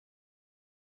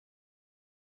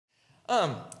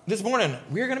This morning,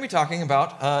 we're going to be talking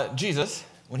about Jesus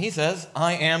when he says,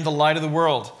 I am the light of the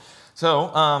world.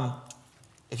 So,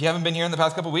 if you haven't been here in the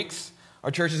past couple weeks,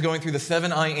 our church is going through the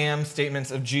 7 I am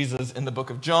statements of Jesus in the book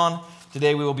of John.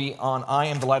 Today, we will be on I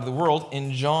am the light of the world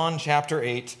in John chapter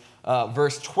 8,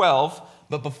 verse 12.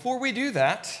 But before we do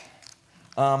that,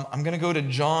 I'm going to go to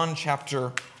John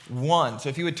chapter 1. So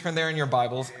if you would turn there in your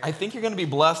Bibles, I think you're going to be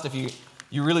blessed if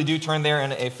you really do turn there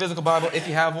in a physical Bible. If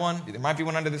you have one, there might be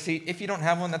one under the seat. If you don't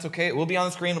have one, that's okay. It will be on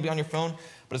the screen. It will be on your phone.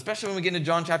 But especially when we get into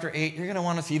John chapter 8, you're going to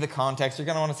want to see the context. You're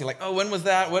going to want to see like, oh, when was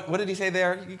that? What did he say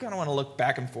there? You kind of want to look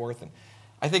back and forth. And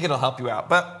I think it'll help you out.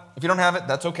 But if you don't have it,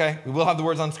 that's okay. We will have the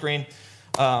words on screen.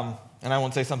 And I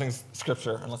won't say something's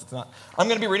scripture unless it's not. I'm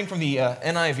going to be reading from the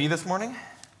NIV this morning.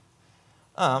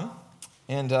 Yeah,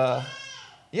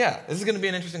 this is going to be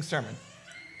an interesting sermon.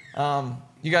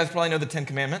 You guys probably know the 10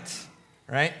 Commandments,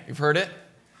 right? You've heard it.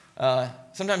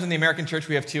 Sometimes in the American church,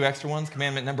 we have 2 extra ones.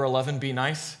 Commandment number 11, be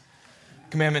nice.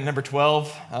 Commandment number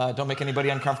 12, don't make anybody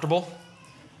uncomfortable.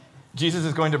 Jesus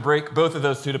is going to break both of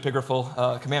those 2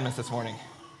 epigraphal commandments this morning.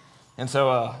 And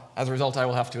so, as a result, I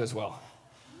will have to as well.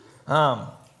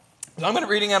 So I'm going to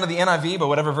be reading out of the NIV, but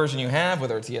whatever version you have,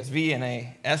 whether it's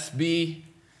ESV, NASB,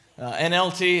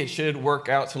 NLT, it should work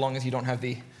out so long as you don't have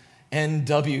the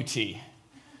NWT.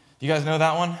 You guys know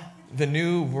that one? The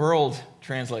New World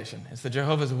Translation. It's the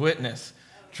Jehovah's Witness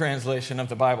translation of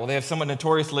the Bible. They have somewhat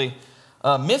notoriously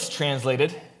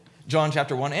mistranslated John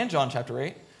chapter 1 and John chapter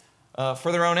 8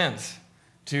 for their own ends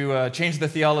to change the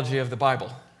theology of the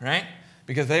Bible, right?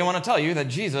 Because they want to tell you that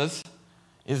Jesus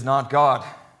is not God.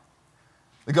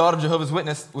 The God of Jehovah's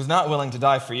Witness was not willing to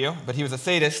die for you, but he was a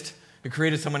sadist who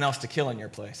created someone else to kill in your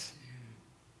place,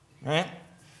 right?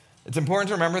 It's important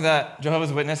to remember that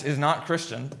Jehovah's Witness is not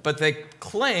Christian, but they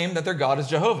claim that their God is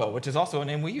Jehovah, which is also a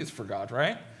name we use for God,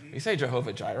 right? We say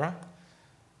Jehovah Jireh.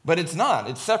 But it's not.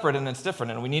 It's separate and it's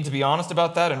different, and we need to be honest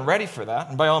about that and ready for that.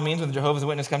 And by all means, when Jehovah's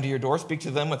Witness come to your door, speak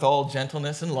to them with all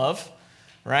gentleness and love,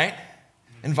 right?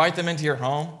 Invite them into your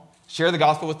home. Share the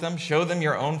gospel with them. Show them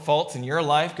your own faults in your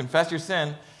life. Confess your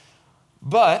sin.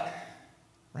 But,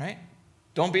 right,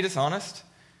 don't be dishonest.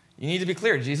 You need to be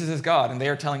clear. Jesus is God, and they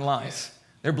are telling lies.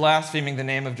 They're blaspheming the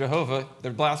name of Jehovah.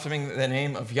 They're blaspheming the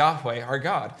name of Yahweh, our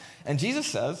God. And Jesus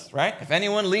says, right, if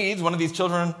anyone leads one of these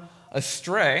children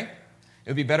astray, it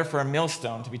would be better for a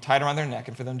millstone to be tied around their neck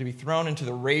and for them to be thrown into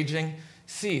the raging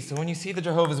sea. So when you see the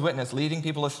Jehovah's Witness leading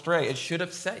people astray, it should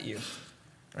upset you,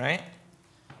 right?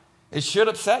 It should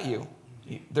upset you.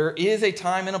 There is a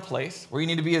time and a place where you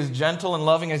need to be as gentle and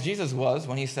loving as Jesus was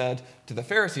when he said to the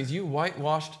Pharisees, you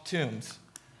whitewashed tombs.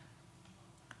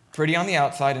 Pretty on the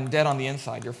outside and dead on the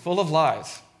inside. You're full of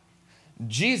lies.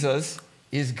 Jesus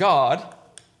is God,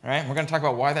 right? And we're going to talk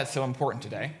about why that's so important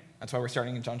today. That's why we're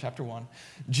starting in John chapter 1.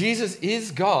 Jesus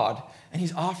is God, and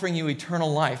he's offering you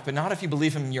eternal life, but not if you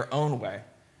believe him in your own way.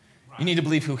 You need to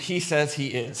believe who he says he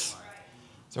is.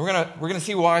 So we're going to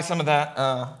see why some of that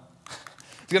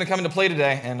is going to come into play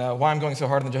today and why I'm going so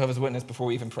hard on the Jehovah's Witness before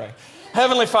we even pray.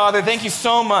 Heavenly Father, thank you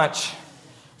so much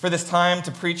for this time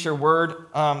to preach your word.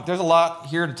 There's a lot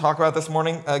here to talk about this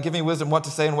morning. Give me wisdom what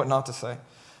to say and what not to say.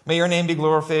 May your name be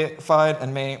glorified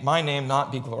and may my name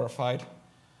not be glorified.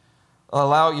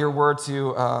 Allow your word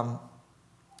to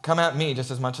come at me just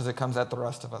as much as it comes at the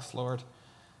rest of us, Lord.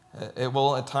 It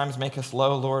will at times make us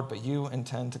low, Lord, but you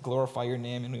intend to glorify your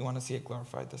name, and we want to see it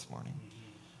glorified this morning.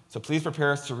 So please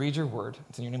prepare us to read your word.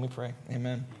 It's in your name we pray.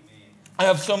 Amen. I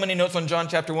have so many notes on John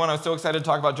chapter 1. I was so excited to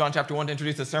talk about John chapter 1 to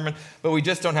introduce the sermon, but we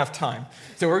just don't have time.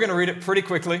 So we're going to read it pretty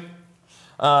quickly.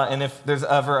 And if there's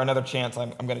ever another chance,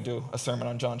 I'm going to do a sermon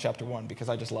on John chapter 1 because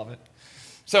I just love it.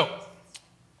 So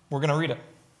we're going to read it.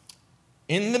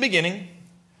 In the beginning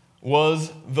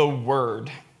was the Word,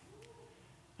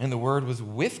 and the Word was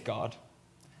with God,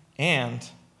 and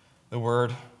the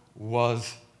Word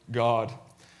was God.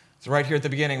 So right here at the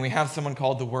beginning, we have someone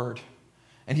called the Word.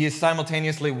 And he is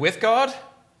simultaneously with God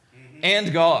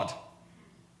and God.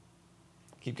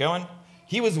 Keep going.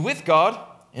 He was with God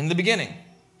in the beginning.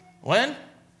 When?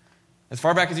 As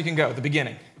far back as you can go, the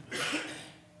beginning.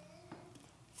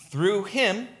 Through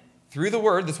him, through the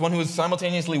Word, this one who was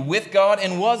simultaneously with God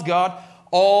and was God,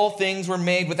 all things were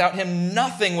made. Without him,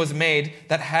 nothing was made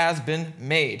that has been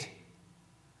made.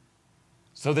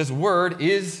 So this Word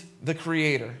is the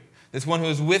Creator. This one who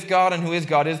is with God and who is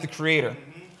God is the Creator.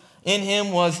 In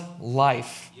him was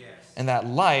life, and that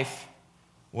life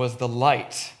was the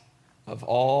light of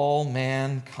all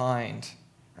mankind,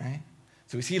 right?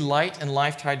 So we see light and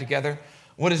life tied together.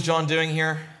 What is John doing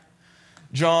here?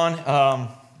 John,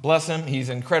 bless him, he's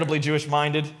incredibly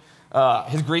Jewish-minded.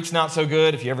 His Greek's not so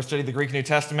good. If you ever studied the Greek New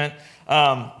Testament,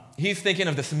 he's thinking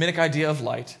of the Semitic idea of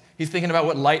light. He's thinking about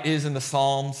what light is in the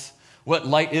Psalms, what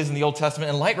light is in the Old Testament.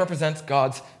 And light represents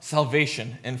God's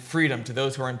salvation and freedom to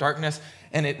those who are in darkness.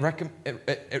 And it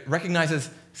recognizes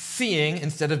seeing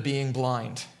instead of being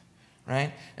blind,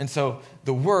 right? And so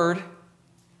the Word,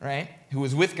 right, who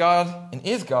is with God and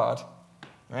is God,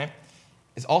 right,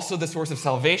 is also the source of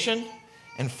salvation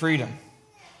and freedom.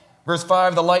 Verse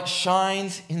 5, the light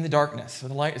shines in the darkness. So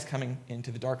the light is coming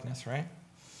into the darkness, right?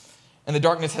 And the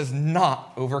darkness has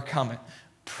not overcome it.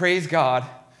 Praise God,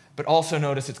 but also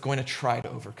notice it's going to try to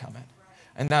overcome it.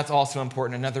 And that's also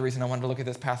important. Another reason I wanted to look at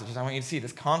this passage is I want you to see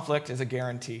this conflict is a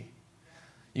guarantee.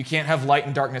 You can't have light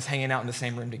and darkness hanging out in the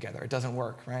same room together. It doesn't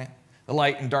work, right? The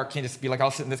light and dark can't just be like,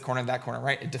 I'll sit in this corner and that corner,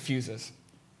 right? It diffuses.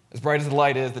 As bright as the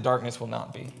light is, the darkness will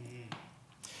not be.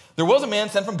 There was a man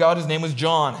sent from God, his name was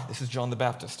John. This is John the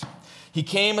Baptist. He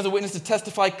came as a witness to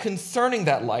testify concerning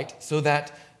that light, so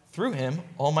that through him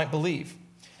all might believe.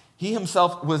 He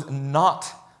himself was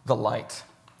not the light.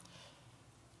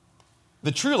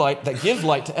 The true light that gives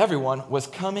light to everyone was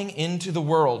coming into the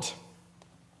world.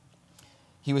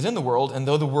 He was in the world, and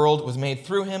though the world was made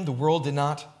through him, the world did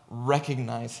not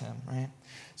recognize him, right?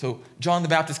 So John the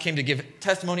Baptist came to give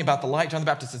testimony about the light. John the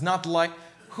Baptist is not the light.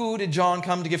 Who did John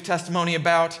come to give testimony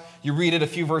about? You read it a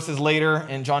few verses later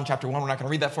in John chapter 1. We're not going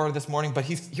to read that far this morning, but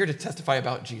he's here to testify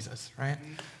about Jesus, right?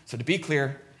 So to be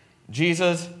clear,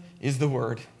 Jesus is the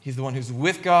Word. He's the one who's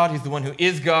with God. He's the one who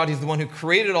is God. He's the one who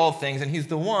created all things, and he's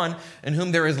the one in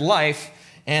whom there is life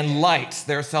and light.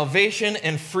 There is salvation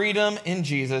and freedom in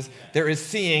Jesus. There is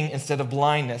seeing instead of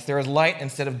blindness. There is light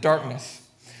instead of darkness.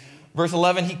 Verse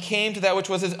 11, he came to that which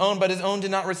was his own, but his own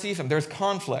did not receive him. There's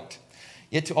conflict.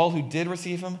 Yet to all who did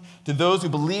receive him, to those who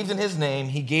believed in his name,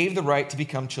 he gave the right to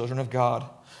become children of God.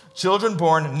 Children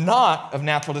born not of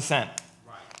natural descent,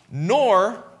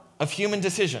 nor of human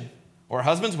decision or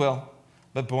husband's will,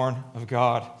 but born of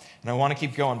God. And I want to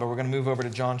keep going, but we're going to move over to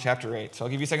John chapter 8. So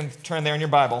I'll give you a second to turn there in your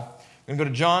Bible. We're going to go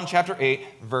to John chapter 8,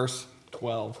 verse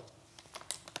 12.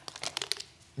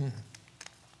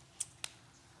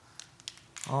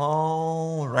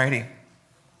 All righty.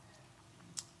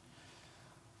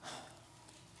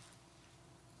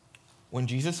 When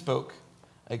Jesus spoke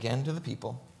again to the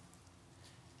people,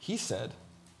 he said,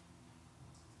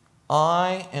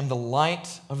 I am the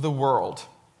light of the world.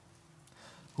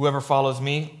 Whoever follows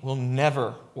me will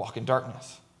never walk in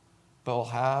darkness, but will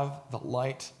have the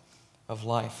light of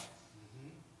life.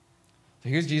 So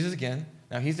here's Jesus again.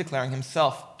 Now he's declaring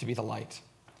himself to be the light.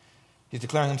 He's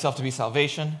declaring himself to be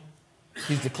salvation.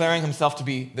 He's declaring himself to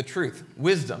be the truth,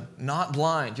 wisdom, not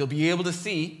blind. You'll be able to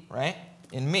see, right,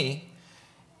 in me.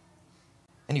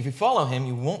 And if you follow him,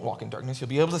 you won't walk in darkness. You'll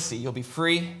be able to see. You'll be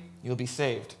free. You'll be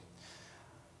saved.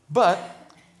 But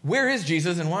where is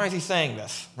Jesus and why is he saying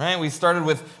this? Right? We started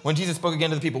with when Jesus spoke again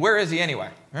to the people. Where is he anyway?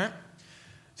 Right?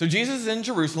 So Jesus is in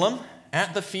Jerusalem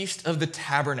at the Feast of the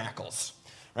Tabernacles.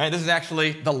 Right? This is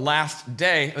actually the last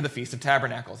day of the Feast of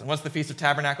Tabernacles. And what's the Feast of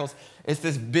Tabernacles? It's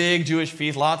this big Jewish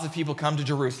feast. Lots of people come to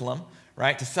Jerusalem,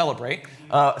 right, to celebrate.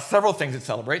 Several things it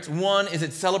celebrates. One is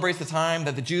it celebrates the time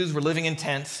that the Jews were living in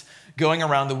tents, going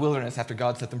around the wilderness after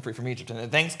God set them free from Egypt. And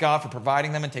it thanks God for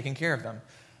providing them and taking care of them.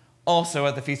 Also,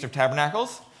 at the Feast of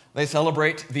Tabernacles, they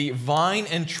celebrate the vine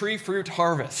and tree fruit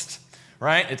harvest,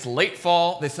 right? It's late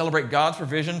fall. They celebrate God's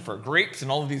provision for grapes and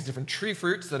all of these different tree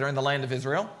fruits that are in the land of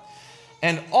Israel.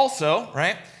 And also,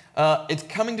 right, it's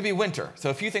coming to be winter. So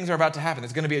a few things are about to happen.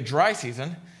 There's going to be a dry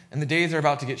season, and the days are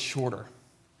about to get shorter.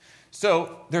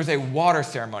 So there's a water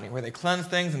ceremony where they cleanse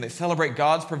things and they celebrate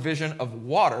God's provision of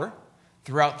water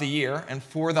throughout the year and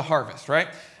for the harvest, right?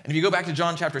 And if you go back to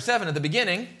John chapter 7, at the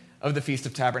beginning of the Feast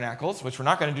of Tabernacles, which we're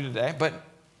not going to do today, but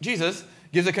Jesus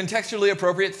gives a contextually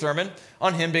appropriate sermon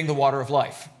on him being the water of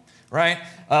life, right?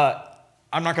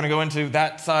 I'm not going to go into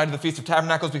that side of the Feast of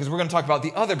Tabernacles because we're going to talk about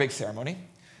the other big ceremony.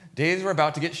 Days were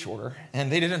about to get shorter,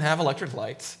 and they didn't have electric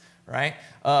lights, right?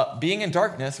 Being in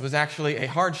darkness was actually a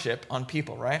hardship on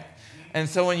people, right? And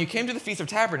so when you came to the Feast of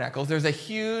Tabernacles, there's a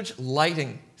huge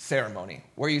lighting ceremony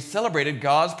where you celebrated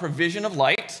God's provision of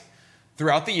light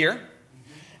throughout the year.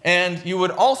 And you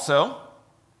would also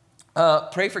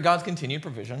pray for God's continued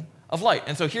provision of light.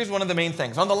 And so here's one of the main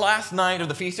things. On the last night of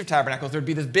the Feast of Tabernacles, there'd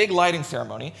be this big lighting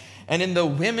ceremony. And in the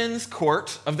women's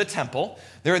court of the temple,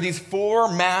 there are these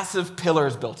 4 massive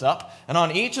pillars built up. And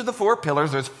on each of the 4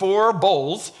 pillars, there's 4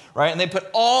 bowls, right? And they put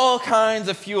all kinds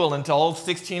of fuel into all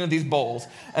 16 of these bowls.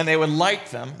 And they would light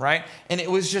them, right? And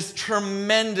it was just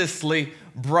tremendously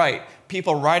bright.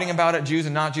 People writing about it, Jews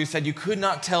and not Jews, said you could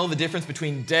not tell the difference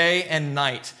between day and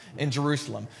night in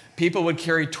Jerusalem. People would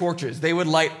carry torches. They would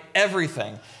light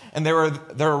everything. And there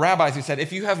were rabbis who said,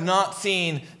 if you have not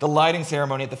seen the lighting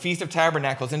ceremony at the Feast of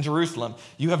Tabernacles in Jerusalem,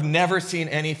 you have never seen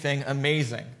anything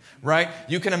amazing, right?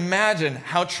 You can imagine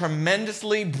how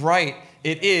tremendously bright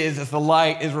it is as the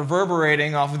light is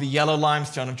reverberating off of the yellow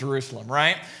limestone of Jerusalem,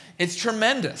 right? It's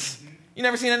tremendous. You've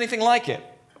never seen anything like it.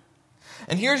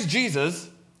 And here's Jesus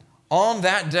on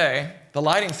that day, the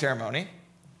lighting ceremony,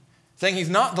 saying he's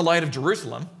not the light of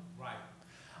Jerusalem. Right.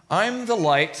 I'm the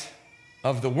light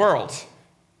of the world.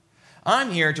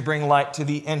 I'm here to bring light to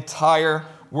the entire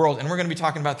world. And we're going to be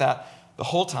talking about that the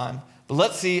whole time. But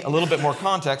let's see a little bit more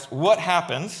context. What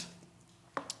happens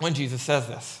when Jesus says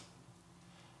this?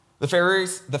 The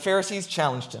Pharisees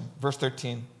challenged him. Verse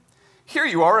 13. Here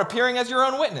you are appearing as your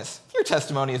own witness. Your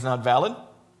testimony is not valid.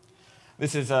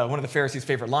 This is one of the Pharisees'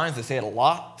 favorite lines. They say it a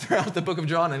lot throughout the book of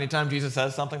John. Anytime Jesus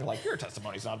says something, they're like, your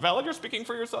testimony is not valid. You're speaking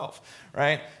for yourself,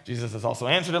 right? Jesus has also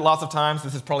answered it lots of times.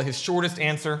 This is probably his shortest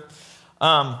answer,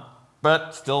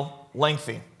 but still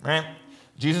lengthy, right?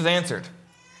 Jesus answered,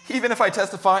 even if I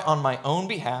testify on my own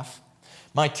behalf,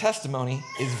 my testimony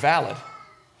is valid.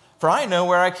 For I know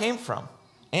where I came from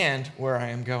and where I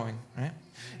am going, right?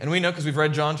 And we know because we've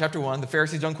read John chapter 1, the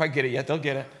Pharisees don't quite get it yet. They'll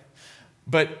get it.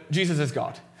 But Jesus is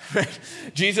God, right?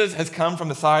 Jesus has come from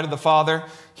the side of the Father.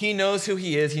 He knows who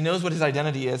he is. He knows what his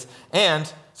identity is.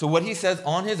 And so what he says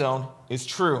on his own is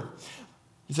true.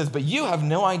 He says, but you have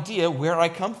no idea where I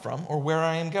come from or where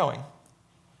I am going.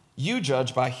 You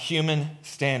judge by human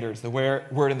standards. The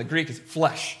word in the Greek is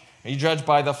flesh. You judge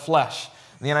by the flesh.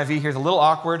 The NIV here is a little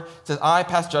awkward. It says, I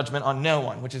pass judgment on no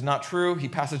one, which is not true. He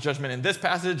passes judgment in this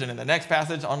passage and in the next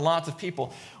passage on lots of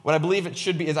people. What I believe it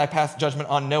should be is I pass judgment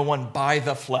on no one by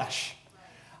the flesh.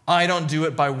 I don't do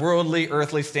it by worldly,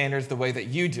 earthly standards the way that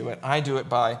you do it. I do it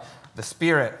by the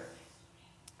Spirit.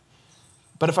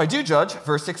 But if I do judge,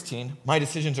 verse 16, my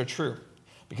decisions are true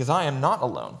because I am not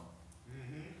alone.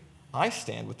 I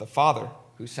stand with the Father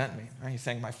who sent me. Right? He's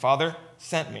saying, my Father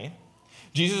sent me.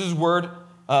 Jesus' word,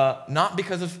 not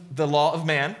because of the law of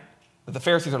man that the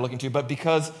Pharisees are looking to, but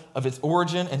because of its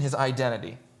origin and his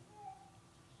identity.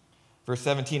 Verse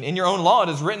 17, in your own law it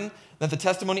is written that the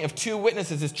testimony of two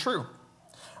witnesses is true.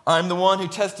 I'm the one who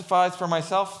testifies for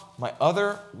myself. My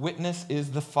other witness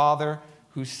is the Father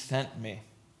who sent me.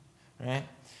 Right?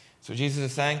 So Jesus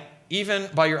is saying, even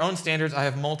by your own standards, I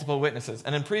have multiple witnesses.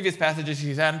 And in previous passages,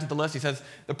 he's added to the list, he says,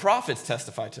 the prophets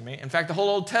testify to me. In fact, the whole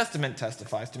Old Testament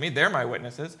testifies to me. They're my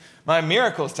witnesses. My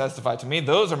miracles testify to me.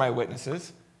 Those are my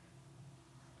witnesses.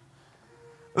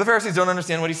 But the Pharisees don't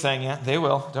understand what he's saying yet. They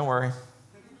will. Don't worry.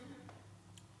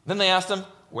 Then they asked him,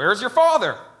 where's your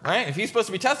Father? Right? If he's supposed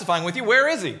to be testifying with you, where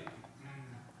is he?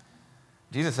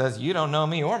 Jesus says, you don't know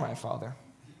me or my Father,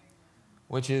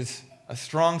 which is a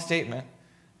strong statement.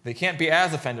 They can't be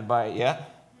as offended by it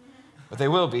yet, but they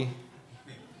will be.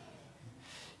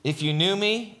 If you knew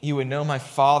me, you would know my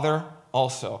Father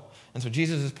also. And so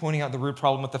Jesus is pointing out the root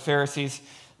problem with the Pharisees.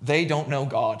 They don't know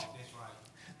God.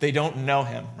 They don't know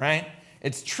him, right?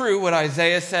 It's true what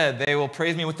Isaiah said. They will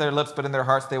praise me with their lips, but in their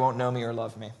hearts they won't know me or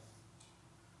love me.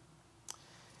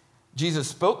 Jesus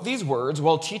spoke these words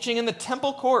while teaching in the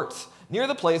temple courts near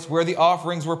the place where the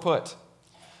offerings were put.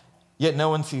 Yet no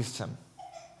one seized him.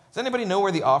 Does anybody know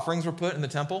where the offerings were put in the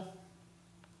temple?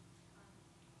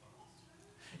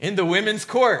 In the women's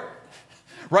court,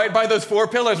 right by those four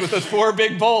pillars with those four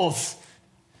big bowls.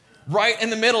 Right in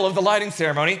the middle of the lighting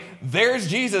ceremony, there's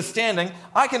Jesus standing.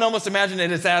 I can almost imagine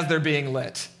it as they're being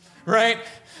lit, right?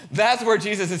 That's where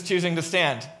Jesus is choosing to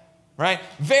stand, right?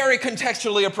 Very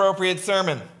contextually appropriate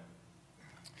sermon.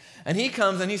 And he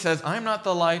comes and he says, I'm not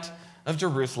the light of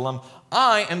Jerusalem.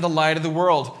 I am the light of the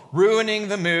world, ruining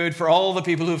the mood for all the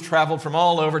people who have traveled from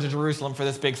all over to Jerusalem for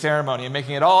this big ceremony and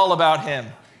making it all about him.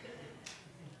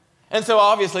 And so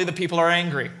obviously the people are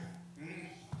angry.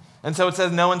 And so it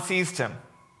says no one seized him.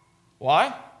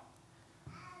 Why?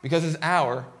 Because his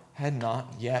hour had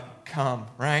not yet come,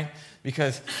 right?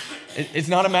 Because it's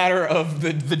not a matter of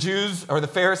the Jews or the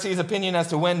Pharisees' opinion as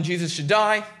to when Jesus should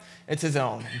die. It's his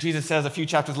own. Jesus says a few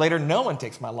chapters later, no one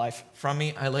takes my life from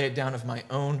me. I lay it down of my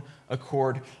own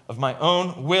accord. Of my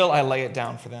own will, I lay it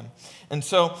down for them. And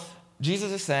so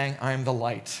Jesus is saying, I am the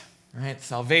light, right?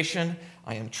 Salvation,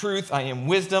 I am truth, I am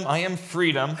wisdom, I am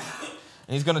freedom. And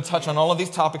he's going to touch on all of these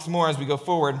topics more as we go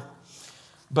forward.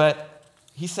 But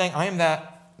he's saying, I am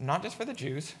that not just for the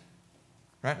Jews,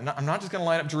 right? I'm not just going to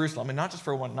light up Jerusalem, and not just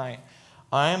for one night.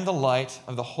 I am the light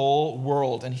of the whole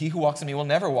world, and he who walks in me will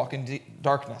never walk in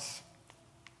darkness.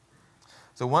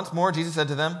 So once more, Jesus said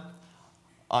to them,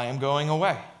 I am going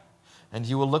away, and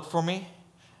you will look for me,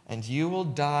 and you will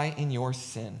die in your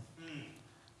sin.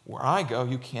 Where I go,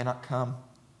 you cannot come.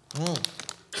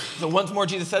 So once more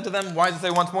Jesus said to them, why does it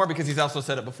say once more? Because he's also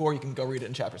said it before. You can go read it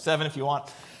in chapter 7 if you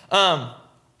want.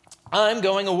 I'm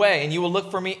going away, and you will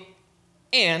look for me,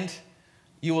 and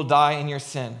you will die in your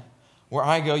sin. Where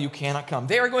I go, you cannot come.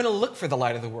 They are going to look for the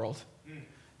light of the world.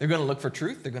 They're going to look for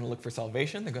truth. They're going to look for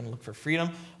salvation. They're going to look for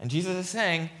freedom. And Jesus is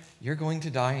saying, you're going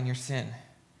to die in your sin.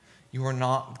 You are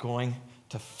not going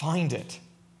to find it.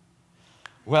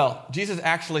 Well, Jesus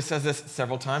actually says this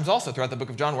several times also throughout the book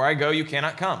of John. Where I go, you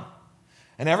cannot come.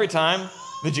 And every time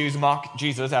the Jews mock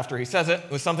Jesus after he says it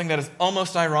with something that is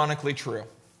almost ironically true.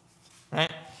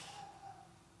 Right?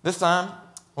 This time,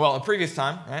 well, a previous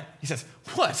time, right? He says,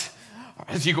 what?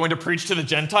 Is he going to preach to the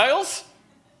Gentiles?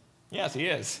 Yes, he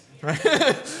is. Right?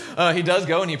 He does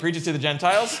go and he preaches to the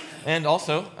Gentiles, and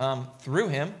also through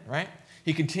him, right?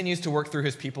 He continues to work through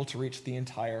his people to reach the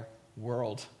entire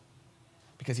world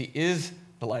because he is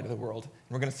the light of the world. And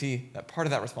we're going to see that part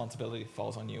of that responsibility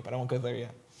falls on you, but I won't go there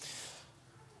yet.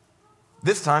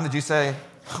 This time, did you say,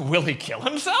 will he kill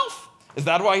himself? Is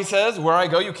that why he says, where I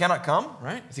go, you cannot come,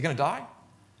 right? Is he going to die?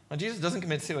 Now, Jesus doesn't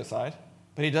commit suicide,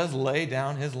 but he does lay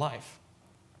down his life,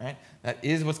 right? That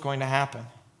is what's going to happen.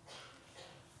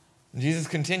 And Jesus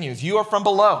continues, you are from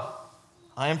below.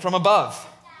 I am from above.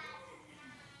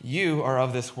 You are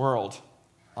of this world.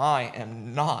 I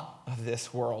am not of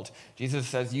this world. Jesus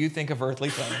says, you think of earthly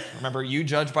things. Remember, you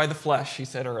judge by the flesh, he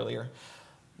said earlier.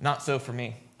 Not so for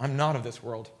me. I'm not of this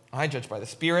world. I judge by the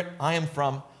Spirit. I am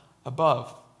from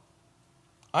above.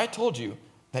 I told you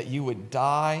that you would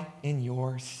die in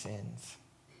your sins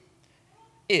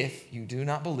if you do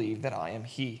not believe that I am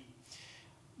he.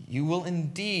 You will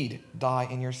indeed die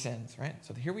in your sins, right?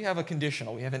 So here we have a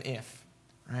conditional. We have an if,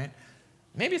 right?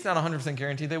 Maybe it's not 100%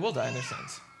 guaranteed they will die in their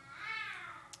sins.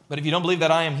 But if you don't believe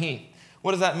that I am he,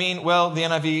 what does that mean? Well, the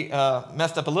NIV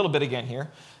messed up a little bit again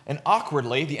here. And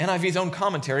awkwardly, the NIV's own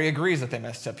commentary agrees that they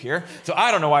messed up here. So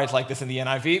I don't know why it's like this in the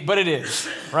NIV, but it is,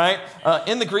 right?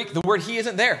 In the Greek, the word he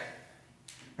isn't there,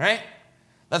 right?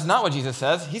 That's not what Jesus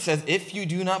says. He says, if you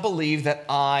do not believe that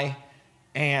I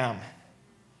am,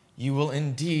 you will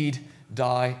indeed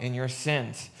die in your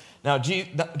sins. Now,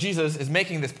 Jesus is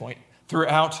making this point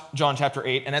throughout John chapter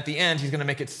 8, and at the end, he's going to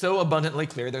make it so abundantly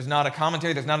clear. There's not a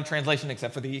commentary, there's not a translation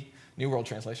except for the New World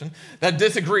Translation that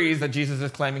disagrees that Jesus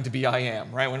is claiming to be I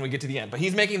am, right, when we get to the end. But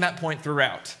he's making that point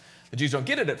throughout. The Jews don't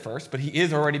get it at first, but he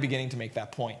is already beginning to make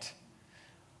that point.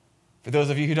 For those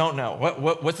of you who don't know,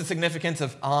 what's the significance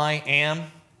of I am?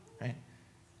 Right?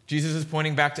 Jesus is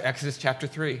pointing back to Exodus chapter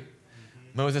 3.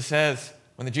 Moses says,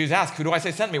 when the Jews ask, who do I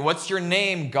say sent me? What's your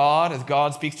name, God? As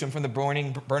God speaks to him from the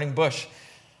burning bush.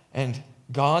 And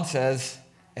God says,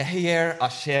 Ehyeh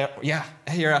Asher,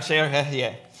 Ehyeh Asher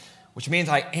Ehyeh, which means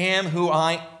I am who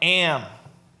I am.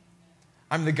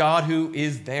 I'm the God who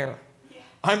is there.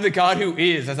 I'm the God who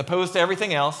is, as opposed to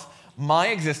everything else. My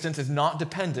existence is not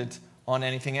dependent on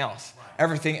anything else.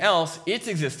 Everything else, its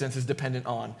existence is dependent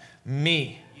on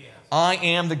me. I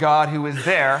am the God who is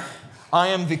there. I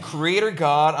am the creator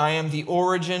God. I am the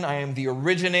origin. I am the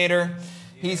originator.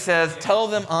 He says, tell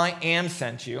them I am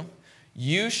sent you.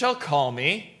 You shall call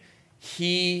me,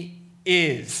 he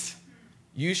is.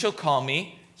 You shall call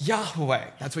me Yahweh.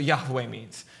 That's what Yahweh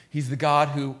means. He's the God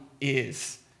who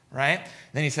is, right? And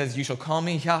then he says, you shall call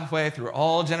me Yahweh through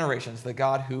all generations, the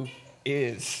God who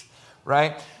is,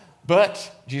 right?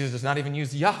 But Jesus does not even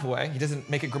use Yahweh. He doesn't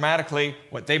make it grammatically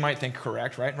what they might think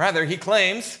correct, right? Rather, he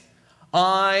claims,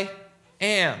 I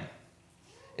am.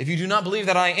 If you do not believe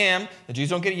that I am, the Jews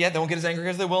don't get it yet. They won't get as angry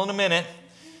as they will in a minute.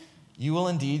 You will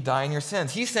indeed die in your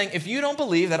sins. He's saying, if you don't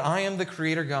believe that I am the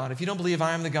creator God, if you don't believe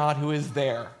I am the God who is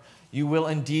there, you will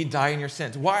indeed die in your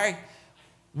sins. Why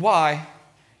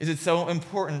is it so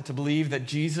important to believe that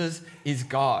Jesus is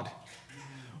God?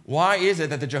 Why is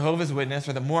it that the Jehovah's Witnesses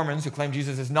or the Mormons who claim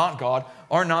Jesus is not God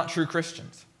are not true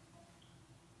Christians?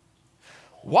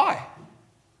 Why?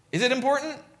 Is it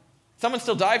important? Someone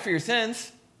still died for your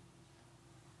sins.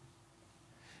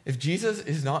 If Jesus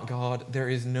is not God, there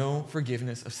is no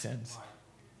forgiveness of sins.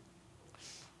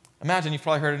 Imagine, you've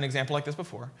probably heard an example like this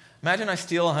before. Imagine I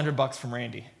steal $100 from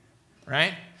Randy,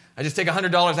 right? I just take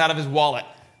 $100 out of his wallet.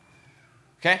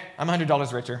 Okay? I'm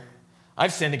 $100 richer.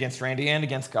 I've sinned against Randy and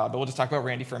against God, but we'll just talk about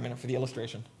Randy for a minute for the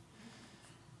illustration.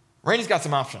 Randy's got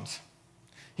some options.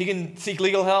 He can seek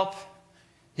legal help.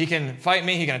 He can fight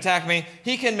me. He can attack me.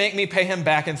 He can make me pay him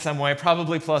back in some way,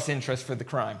 probably plus interest for the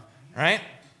crime, right?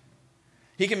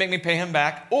 He can make me pay him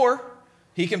back, or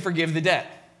he can forgive the debt.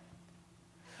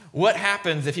 What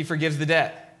happens if he forgives the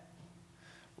debt?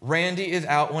 Randy is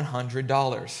out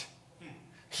 $100.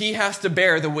 He has to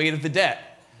bear the weight of the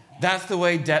debt. That's the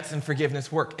way debts and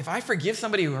forgiveness work. If I forgive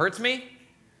somebody who hurts me,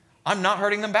 I'm not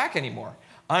hurting them back anymore.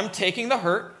 I'm taking the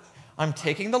hurt I'm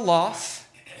taking the loss,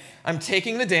 I'm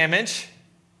taking the damage,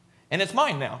 and it's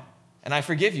mine now. And I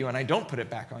forgive you, and I don't put it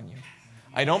back on you.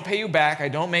 I don't pay you back. I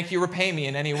don't make you repay me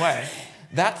in any way.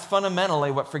 That's fundamentally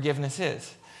what forgiveness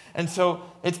is. And so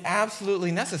it's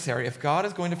absolutely necessary, if God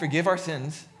is going to forgive our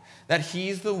sins, that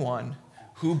he's the one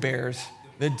who bears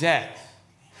the debt.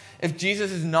 If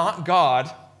Jesus is not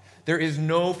God, there is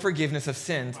no forgiveness of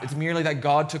sins. It's merely that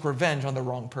God took revenge on the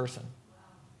wrong person.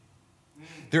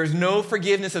 There is no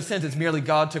forgiveness of sins. It's merely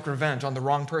God took revenge on the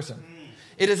wrong person.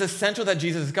 It is essential that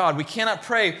Jesus is God. We cannot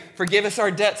pray, forgive us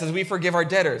our debts as we forgive our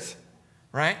debtors,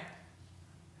 right?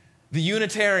 The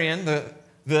Unitarian,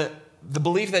 the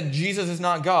belief that Jesus is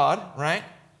not God, right?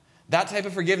 That type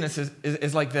of forgiveness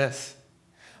is like this.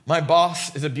 My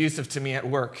boss is abusive to me at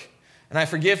work, and I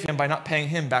forgive him by not paying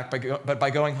him back, but by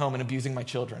going home and abusing my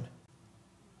children,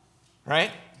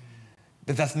 right?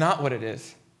 But that's not what it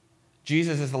is.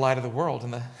 Jesus is the light of the world,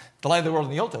 and the light of the world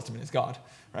in the Old Testament is God,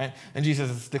 right? And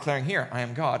Jesus is declaring here, I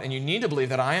am God, and you need to believe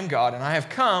that I am God, and I have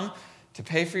come to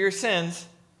pay for your sins,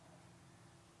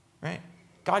 right?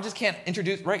 God just can't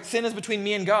introduce, right? Sin is between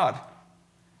me and God.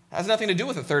 It has nothing to do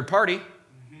with a third party,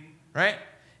 right?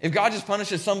 If God just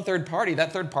punishes some third party,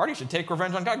 that third party should take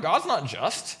revenge on God. God's not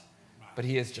just, but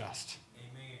he is just.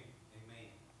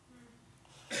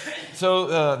 Amen.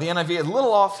 So the NIV is a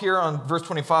little off here on verse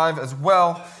 25 as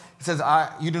well. It says,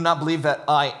 you do not believe that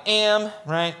I am,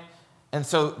 right? And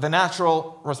so the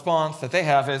natural response that they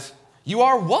have is, you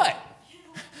are what?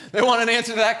 They want an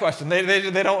answer to that question. They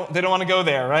don't want to go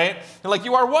there, right? They're like,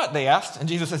 you are what? They asked. And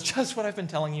Jesus says, just what I've been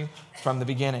telling you from the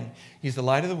beginning. He's the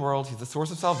light of the world. He's the source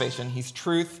of salvation. He's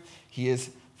truth. He is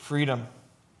freedom.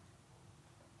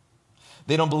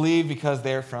 They don't believe because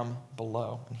they're from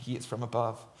below, and he is from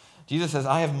above. Jesus says,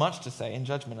 I have much to say in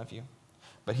judgment of you,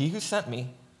 but he who sent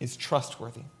me is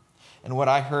trustworthy. And what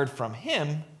I heard from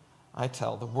him, I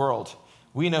tell the world.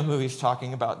 We know who he's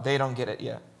talking about. They don't get it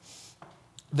yet.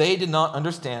 They did not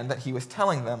understand that he was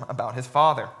telling them about his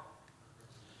Father.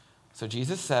 So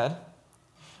Jesus said,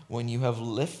 when you have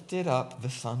lifted up the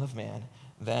Son of Man,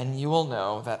 then you will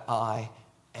know that I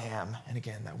am. And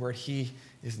again, that word he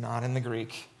is not in the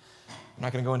Greek. I'm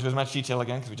not going to go into as much detail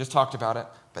again because we just talked about it.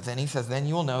 But then he says, then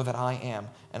you will know that I am,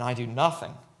 and I do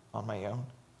nothing on my own,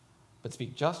 but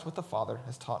speak just what the Father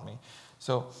has taught me.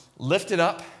 So lifted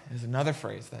up is another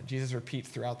phrase that Jesus repeats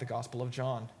throughout the Gospel of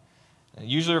John. And it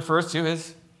usually refers to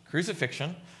his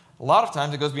crucifixion. A lot of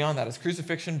times it goes beyond that. It's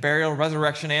crucifixion, burial,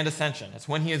 resurrection, and ascension. It's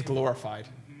when he is glorified,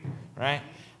 right?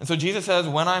 And so Jesus says,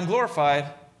 when I'm glorified,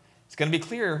 it's going to be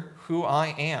clear who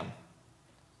I am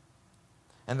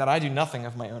and that I do nothing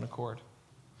of my own accord.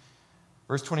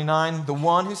 Verse 29, the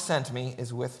one who sent me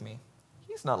is with me.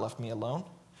 He's not left me alone,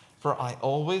 for I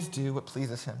always do what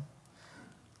pleases him.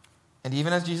 And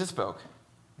even as Jesus spoke,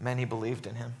 many believed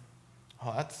in him.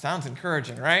 Oh, that sounds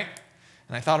encouraging, right?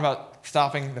 And I thought about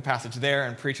stopping the passage there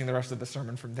and preaching the rest of the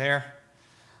sermon from there,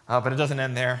 but it doesn't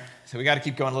end there, so we got to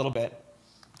keep going a little bit.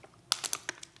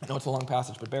 I know it's a long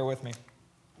passage, but bear with me.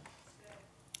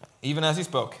 Even as he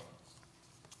spoke,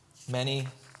 many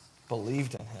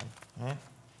believed in him, right?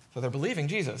 So they're believing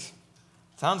Jesus.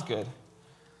 Sounds good.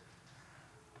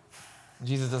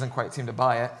 Jesus doesn't quite seem to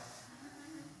buy it.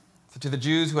 So to the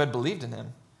Jews who had believed in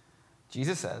him,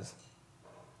 Jesus says,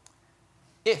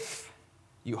 if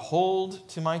you hold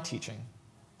to my teaching,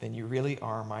 then you really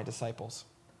are my disciples.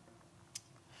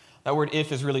 That word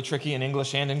if is really tricky in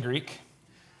English and in Greek.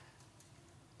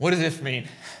 What does if mean?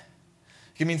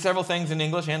 It can mean several things in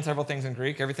English and several things in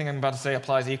Greek. Everything I'm about to say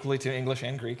applies equally to English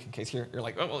and Greek, in case you're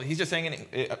like, oh, well, he's just saying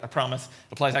it. I promise.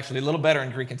 It applies actually a little better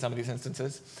in Greek in some of these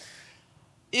instances.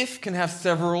 If can have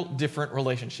several different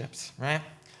relationships, right?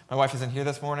 My wife isn't here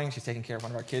this morning. She's taking care of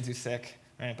one of our kids who's sick,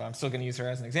 right? But I'm still going to use her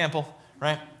as an example,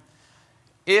 right?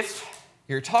 If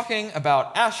you're talking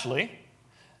about Ashley,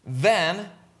 then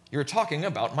you're talking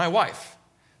about my wife.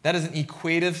 That is an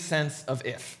equative sense of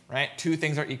if, right? Two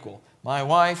things are equal. My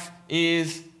wife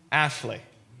is Ashley,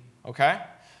 okay?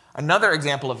 Another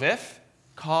example of if,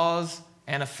 cause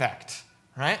and effect,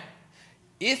 right?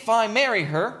 If I marry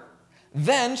her,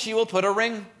 then she will put a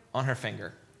ring on her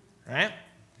finger, right?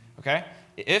 Okay?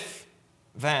 If,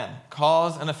 then,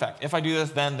 cause and effect. If I do this,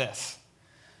 then this.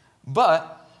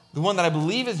 But the one that I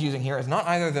believe is using here is not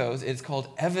either of those. It's called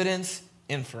evidence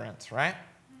inference, right?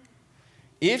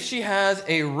 If she has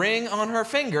a ring on her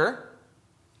finger,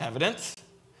 evidence,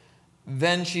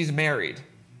 then she's married,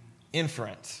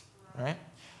 inference, right?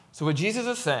 So what Jesus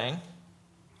is saying,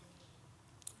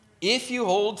 if you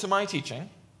hold to my teaching,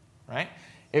 right?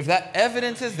 If that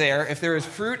evidence is there, if there is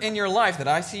fruit in your life that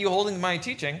I see you holding to my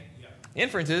teaching,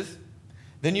 inferences,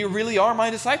 then you really are my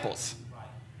disciples.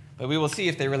 but we will see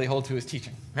if they really hold to his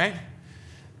teaching, right?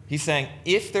 He's saying,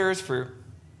 if there is fruit,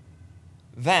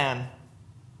 then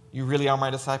you really are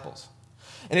my disciples.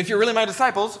 And if you're really my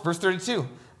disciples, verse 32,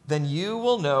 then you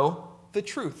will know the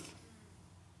truth,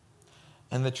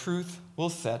 and the truth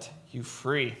will set you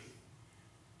free.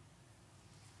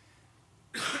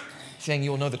 Saying you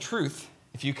will know the truth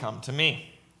if you come to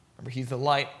me. Remember, he's the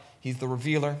light, he's the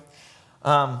revealer.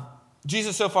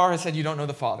 Jesus so far has said you don't know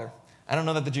the Father. I don't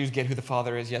know that the Jews get who the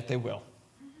Father is, yet they will.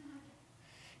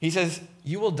 He says,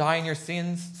 you will die in your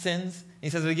sins. He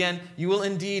says it again, you will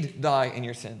indeed die in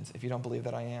your sins if you don't believe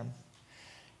that I am.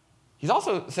 He's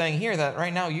also saying here that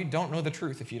right now you don't know the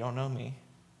truth if you don't know me.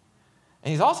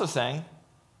 And he's also saying,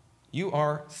 you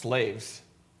are slaves.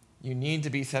 You need to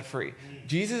be set free.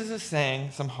 Jesus is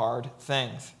saying some hard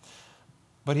things,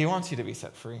 but he wants you to be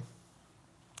set free.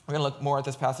 We're going to look more at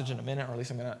this passage in a minute, or at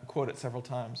least I'm going to quote it several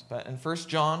times. But in 1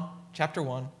 John chapter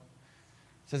 1, it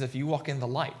says, if you walk in the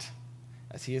light,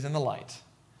 as he is in the light,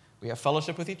 we have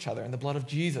fellowship with each other, and the blood of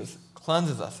Jesus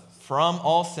cleanses us from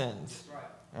all sins.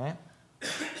 Right?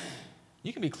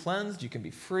 You can be cleansed, you can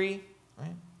be free.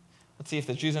 Right? Let's see if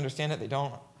the Jews understand it. They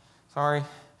don't. Sorry.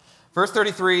 Verse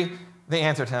 33, they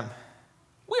answered him,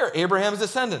 we are Abraham's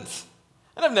descendants,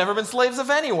 and have never been slaves of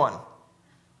anyone,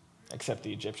 except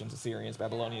the Egyptians, Assyrians,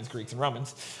 Babylonians, Greeks, and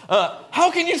Romans.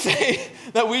 How can you say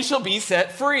that we shall be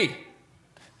set free?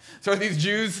 So are these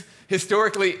Jews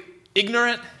historically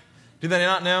ignorant? Do they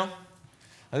not know?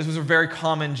 This was a very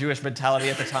common Jewish mentality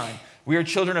at the time. We are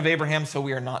children of Abraham, so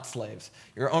we are not slaves.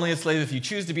 You're only a slave if you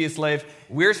choose to be a slave.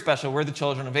 We're special. We're the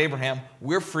children of Abraham.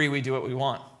 We're free. We do what we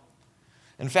want.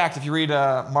 In fact, if you read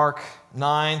Mark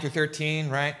 9 through 13,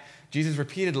 right, Jesus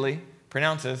repeatedly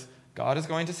pronounces, God is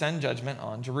going to send judgment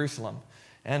on Jerusalem.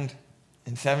 And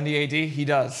in 70 AD, he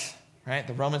does. Right?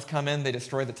 The Romans come in, they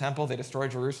destroy the temple, they destroy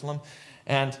Jerusalem.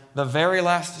 And the very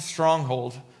last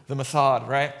stronghold, the Mossad,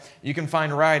 right? You can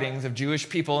find writings of Jewish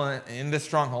people in this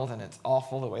stronghold, and it's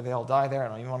awful the way they all die there. I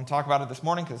don't even want to talk about it this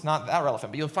morning because it's not that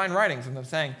relevant. But you'll find writings of them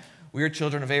saying, we are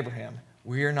children of Abraham.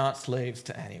 We are not slaves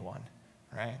to anyone,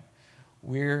 right?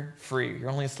 We're free.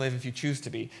 You're only a slave if you choose to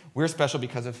be. We're special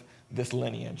because of this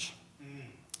lineage.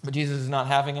 But Jesus is not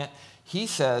having it.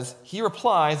 He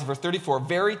replies, verse 34,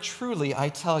 very truly I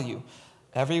tell you,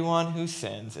 everyone who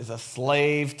sins is a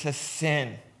slave to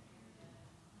sin.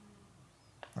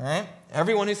 All right?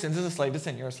 Everyone who sins is a slave to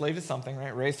sin. You're a slave to something,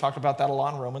 right? Ray's talked about that a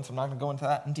lot in Romans, so I'm not going to go into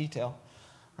that in detail,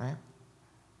 right?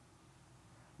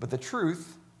 But the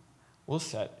truth will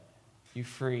set you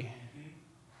free.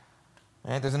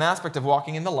 Right? There's an aspect of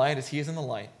walking in the light as he is in the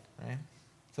light, right?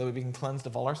 So that we can cleansed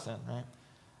of all our sin, right?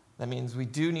 That means we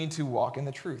do need to walk in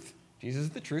the truth. Jesus is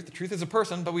the truth. The truth is a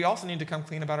person, but we also need to come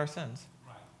clean about our sins.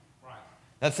 Right.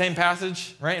 That same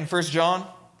passage, right, in 1 John,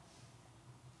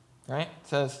 right,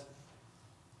 says,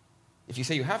 if you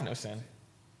say you have no sin,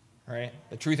 right,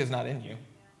 the truth is not in you,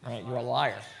 right, you're a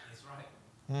liar. That's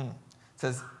right. It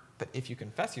says, but if you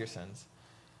confess your sins,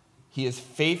 he is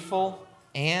faithful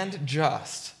and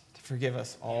just to forgive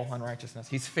us all unrighteousness.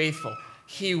 He's faithful.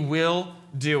 He will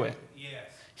do it. Yes.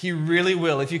 He really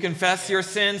will. If you confess your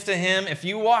sins to him, if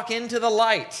you walk into the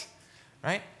light,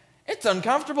 right, it's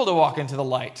uncomfortable to walk into the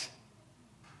light.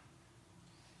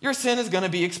 Your sin is going to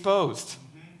be exposed.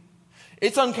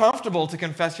 It's uncomfortable to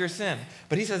confess your sin.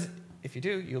 But he says, if you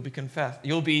do,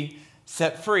 you'll be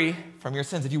set free from your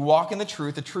sins. If you walk in the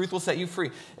truth will set you free.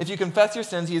 If you confess your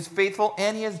sins, he is faithful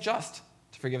and he is just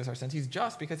to forgive us our sins. He's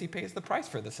just because he pays the price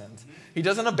for the sins. He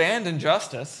doesn't abandon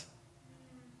justice.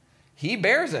 He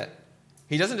bears it.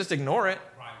 He doesn't just ignore it.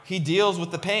 He deals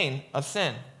with the pain of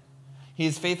sin. He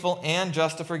is faithful and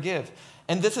just to forgive.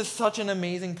 And this is such an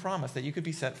amazing promise that you could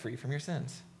be set free from your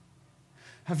sins.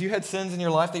 Have you had sins in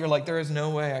your life that you're like, there is no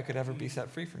way I could ever be set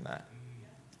free from that?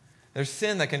 There's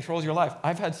sin that controls your life.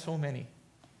 I've had so many.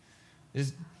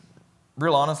 Just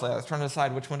real honestly, I was trying to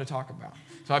decide which one to talk about.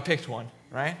 So I picked one,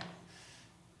 right?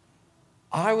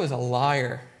 I was a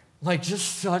liar, like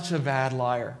just such a bad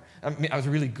liar. I mean, I was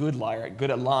a really good liar, good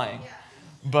at lying.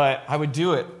 But I would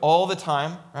do it all the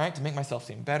time, right, to make myself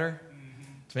seem better,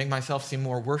 to make myself seem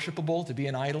more worshipable, to be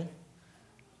an idol,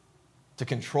 to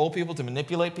control people, to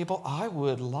manipulate people. I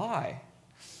would lie.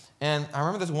 And I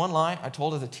remember this one lie I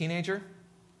told as a teenager.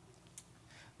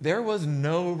 There was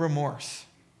no remorse.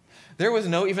 There was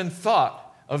no even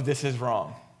thought of this is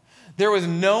wrong. There was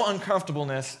no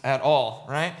uncomfortableness at all,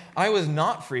 right? I was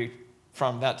not free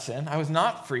from that sin. I was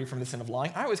not free from the sin of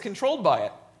lying. I was controlled by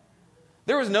it.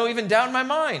 There was no even doubt in my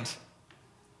mind.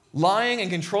 Lying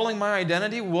and controlling my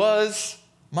identity was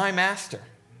my master.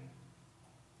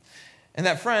 And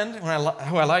that friend,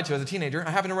 who I lied to as a teenager, I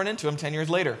happened to run into him 10 years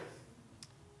later,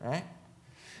 right?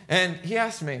 And he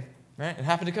asked me, right? It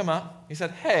happened to come up. He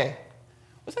said, hey,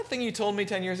 was that thing you told me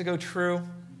 10 years ago true?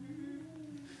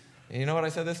 And you know what I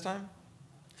said this time?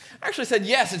 I actually said,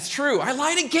 yes, it's true. I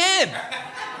lied again.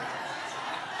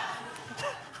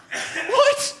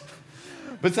 What?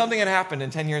 But something had happened in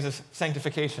 10 years of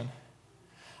sanctification.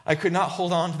 I could not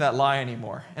hold on to that lie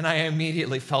anymore, and I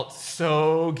immediately felt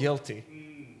so guilty.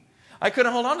 I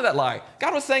couldn't hold on to that lie.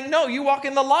 God was saying, no, you walk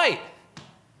in the light.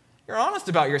 You're honest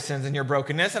about your sins and your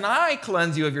brokenness, and I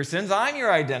cleanse you of your sins. I'm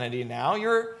your identity now.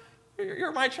 You're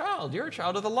my child. You're a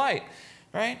child of the light,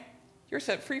 right? You're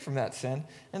set free from that sin.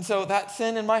 And so that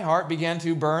sin in my heart began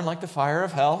to burn like the fire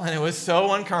of hell, and it was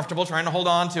so uncomfortable trying to hold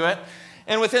on to it.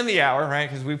 And within the hour, right,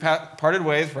 because we parted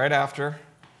ways right after,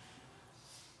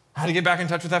 I had to get back in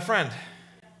touch with that friend.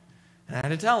 And I had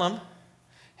to tell him,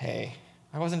 hey,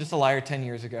 I wasn't just a liar 10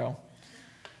 years ago.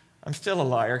 I'm still a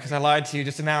liar because I lied to you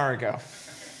just an hour ago.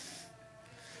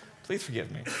 Please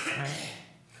forgive me. Right?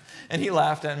 And he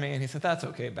laughed at me and he said, that's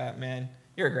okay, Batman.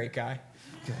 You're a great guy.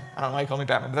 I don't know why you call me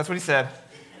Batman, but that's what he said.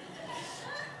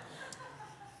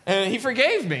 And he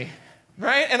forgave me,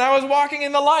 right? And I was walking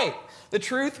in the light. The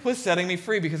truth was setting me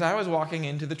free because I was walking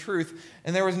into the truth,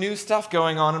 and there was new stuff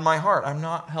going on in my heart. I'm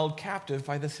not held captive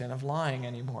by the sin of lying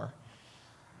anymore.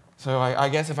 So I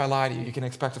guess if I lie to you, you can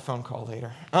expect a phone call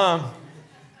later.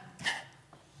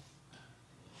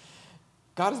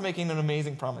 God is making an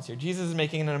amazing promise here. Jesus is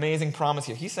making an amazing promise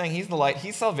here. He's saying he's the light,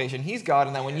 he's salvation, he's God,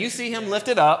 and that when you see him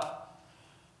lifted up,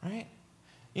 right,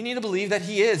 you need to believe that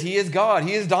he is God.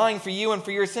 He is dying for you and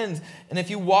for your sins. And if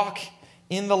you walk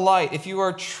in the light, if you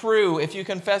are true, if you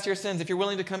confess your sins, if you're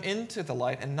willing to come into the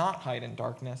light and not hide in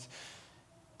darkness,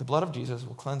 the blood of Jesus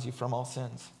will cleanse you from all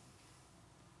sins.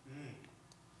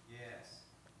 Yes.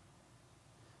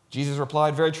 Jesus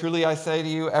replied, very truly I say to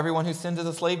you, everyone who sins is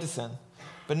a slave to sin.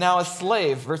 But now a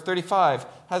slave, verse 35,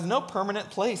 has no permanent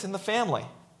place in the family.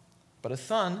 But a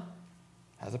son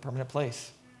has a permanent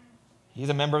place. He's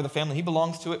a member of the family. He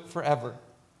belongs to it forever.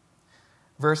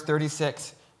 Verse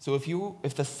 36, so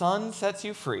if the Son sets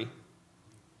you free,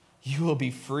 you will be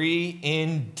free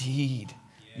indeed.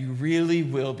 Yeah. You really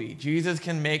will be. Jesus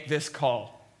can make this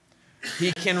call.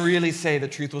 He can really say the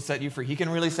truth will set you free. He can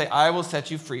really say, I will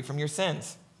set you free from your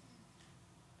sins.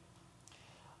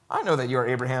 I know that you are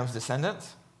Abraham's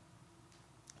descendants,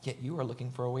 yet you are looking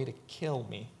for a way to kill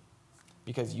me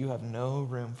because you have no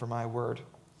room for my word.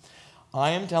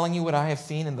 I am telling you what I have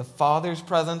seen in the Father's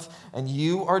presence, and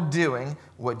you are doing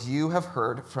what you have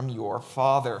heard from your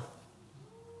father.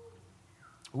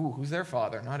 Ooh, who's their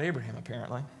father? Not Abraham,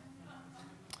 apparently.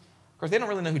 Of course, they don't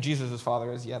really know who Jesus'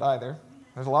 father is yet either.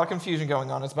 There's a lot of confusion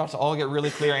going on. It's about to all get really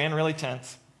clear and really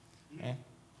tense. Okay?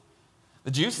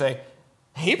 The Jews say,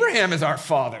 Abraham is our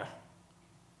father.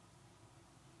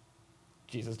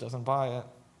 Jesus doesn't buy it.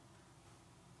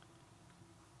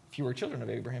 If you were children of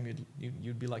Abraham,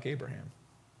 you'd be like Abraham.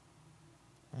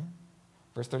 Right?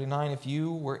 Verse 39, if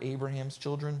you were Abraham's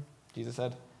children, Jesus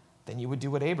said, then you would do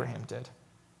what Abraham did.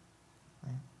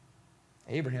 Right?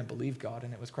 Abraham believed God,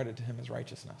 and it was credited to him as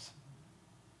righteousness.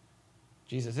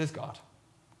 Jesus is God.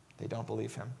 They don't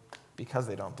believe him because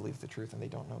they don't believe the truth and they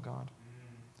don't know God.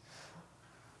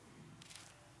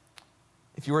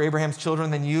 If you were Abraham's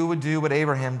children, then you would do what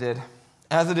Abraham did.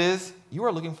 As it is, you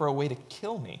are looking for a way to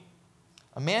kill me.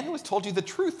 A man who has told you the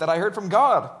truth that I heard from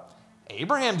God.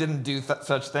 Abraham didn't do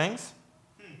such things.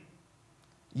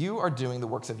 You are doing the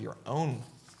works of your own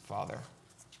father.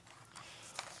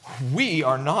 We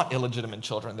are not illegitimate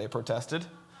children, they protested.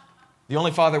 The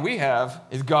only father we have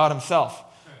is God himself.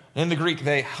 In the Greek,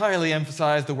 they highly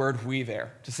emphasize the word we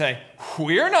there to say,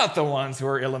 we're not the ones who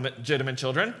are illegitimate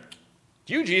children.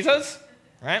 You, Jesus,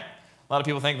 right? A lot of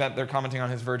people think that they're commenting on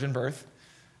his virgin birth.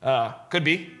 Could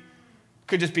be.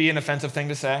 Could just be an offensive thing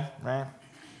to say, right?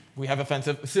 We have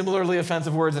similarly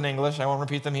offensive words in English. I won't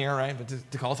repeat them here, right?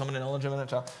 But to call someone an illegitimate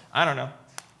child, I don't know.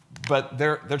 But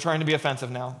they're trying to be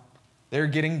offensive now. They're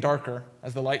getting darker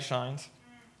as the light shines.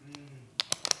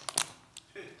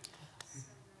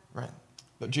 Right.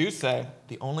 The Jews say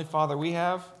the only father we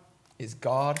have is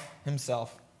God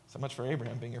himself. So much for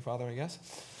Abraham being your father, I guess.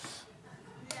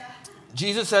 Yeah.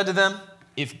 Jesus said to them,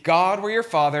 if God were your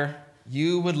father,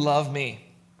 you would love me.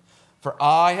 For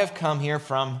I have come here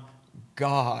from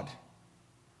God.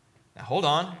 Now, hold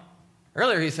on.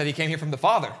 Earlier he said he came here from the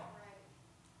Father.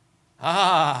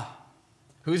 Ah,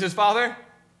 who's his father?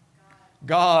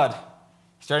 God.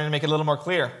 Starting to make it a little more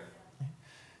clear.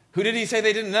 Who did he say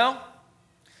they didn't know?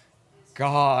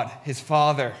 God, his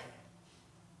Father.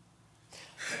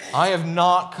 I have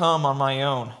not come on my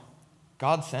own.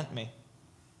 God sent me.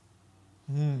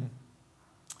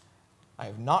 I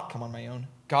have not come on my own.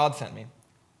 God sent me.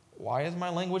 Why is my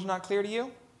language not clear to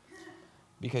you?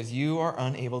 Because you are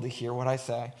unable to hear what I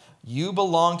say. You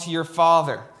belong to your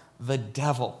father, the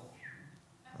devil,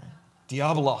 right?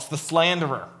 Diabolos, the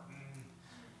slanderer.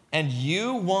 And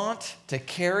you want to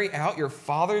carry out your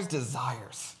father's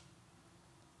desires.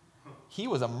 He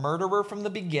was a murderer from the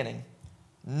beginning,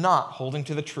 not holding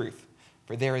to the truth,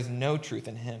 for there is no truth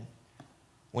in him.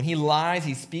 When he lies,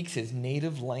 he speaks his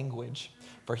native language,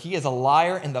 for he is a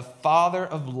liar and the father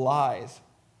of lies.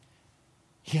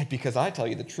 Yet because I tell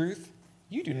you the truth,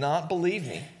 you do not believe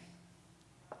me.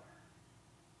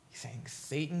 He's saying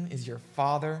Satan is your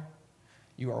father.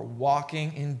 You are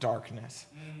walking in darkness.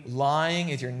 Lying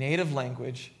is your native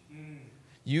language.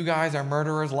 You guys are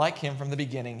murderers like him from the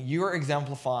beginning. You are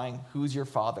exemplifying who's your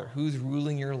father, who's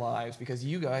ruling your lives, because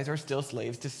you guys are still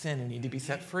slaves to sin and need to be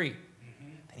set free.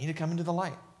 They need to come into the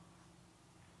light.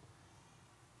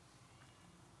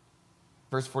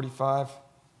 Verse 45.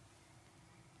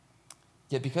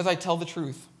 Yet because I tell the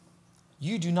truth,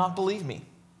 you do not believe me.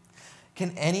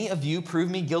 Can any of you prove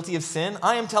me guilty of sin?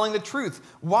 I am telling the truth.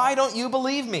 Why don't you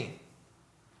believe me?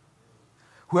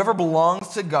 Whoever belongs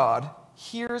to God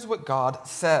hears what God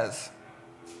says.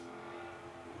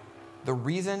 The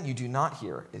reason you do not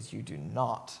hear is you do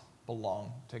not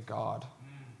belong to God.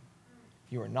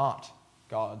 You are not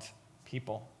God's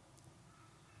people.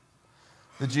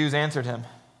 The Jews answered him,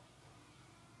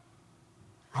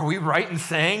 are we right in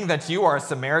saying that you are a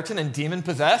Samaritan and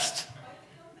demon-possessed?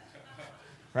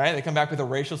 Right? They come back with a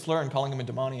racial slur and calling him a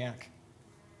demoniac.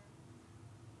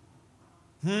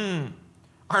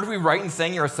 Aren't we right in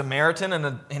saying you're a Samaritan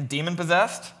and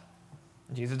demon-possessed?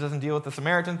 Jesus doesn't deal with the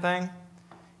Samaritan thing.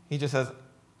 He just says,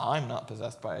 I'm not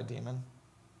possessed by a demon.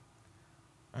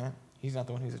 Right? He's not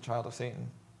the one who's a child of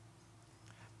Satan.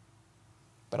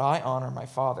 But I honor my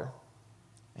Father,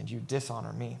 and you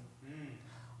dishonor me.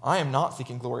 I am not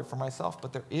seeking glory for myself,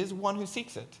 but there is one who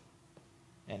seeks it,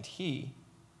 and he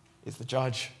is the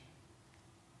judge.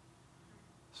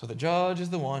 So the judge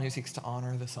is the one who seeks to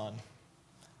honor the Son.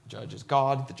 The judge is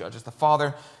God, the judge is the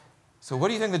Father. So what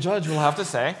do you think the judge will have to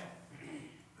say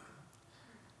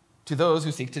to those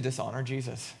who seek to dishonor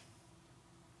Jesus?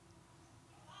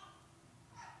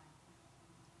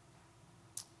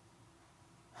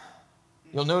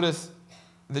 You'll notice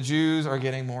the Jews are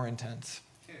getting more intense.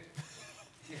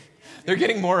 They're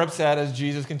getting more upset as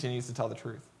Jesus continues to tell the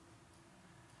truth.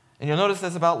 And you'll notice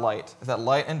this about light, is that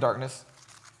light and darkness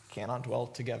cannot dwell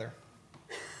together.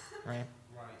 Right?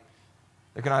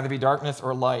 There can either be darkness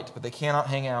or light, but they cannot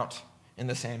hang out in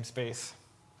the same space.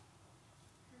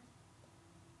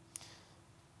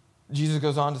 Jesus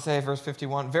goes on to say, verse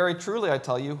 51, very truly I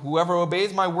tell you, whoever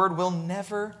obeys my word will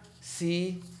never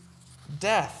see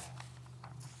death.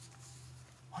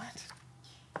 What?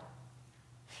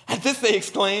 At this they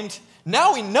exclaimed,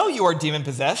 now we know you are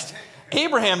demon-possessed.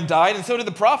 Abraham died, and so did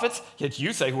the prophets, yet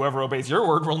you say whoever obeys your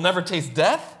word will never taste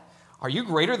death? Are you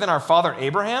greater than our father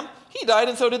Abraham? He died,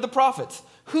 and so did the prophets.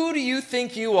 Who do you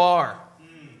think you are?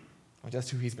 Well, that's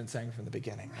who he's been saying from the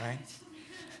beginning, right?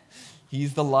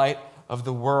 He's the light of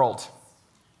the world,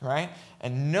 right?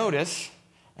 And notice,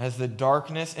 as the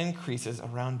darkness increases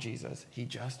around Jesus, he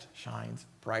just shines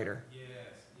brighter.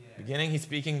 Yes. Beginning, he's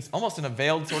speaking almost in a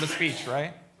veiled sort of speech,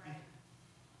 right?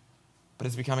 But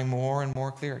it's becoming more and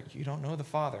more clear. You don't know the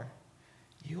Father.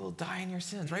 You will die in your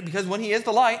sins, right? Because when he is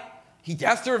the light, he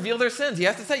has to reveal their sins. He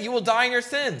has to say, you will die in your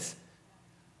sins.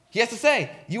 He has to say,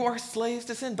 you are slaves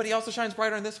to sin. But he also shines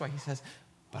brighter in this way. He says,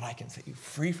 but I can set you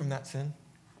free from that sin.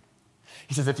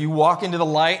 He says, if you walk into the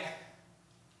light,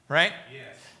 right?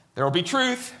 Yes. There will be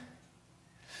truth.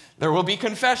 There will be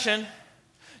confession.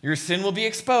 Your sin will be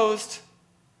exposed.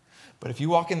 But if you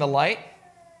walk in the light,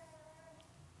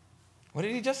 what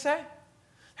did he just say?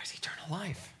 There's eternal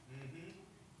life.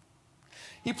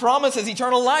 He promises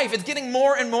eternal life. It's getting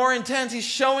more and more intense. He's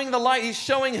showing the light. He's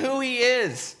showing who he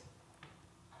is.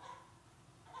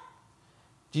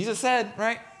 Jesus said,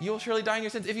 right, you will surely die in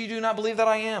your sins if you do not believe that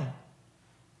I am.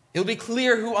 It will be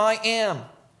clear who I am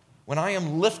when I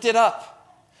am lifted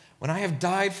up, when I have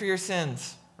died for your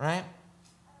sins, right?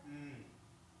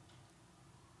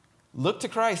 Look to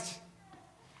Christ.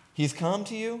 He's come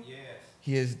to you. Yes.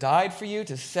 He has died for you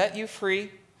to set you free.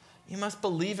 You must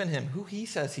believe in him, who he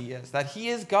says he is, that he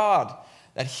is God,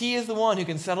 that he is the one who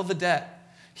can settle the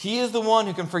debt. He is the one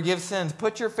who can forgive sins.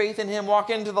 Put your faith in him, walk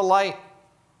into the light,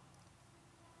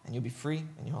 and you'll be free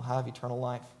and you'll have eternal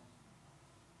life.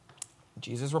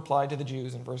 Jesus replied to the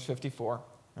Jews in verse 54,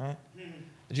 right?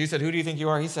 The Jews said, who do you think you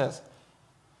are? He says,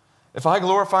 if I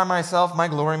glorify myself, my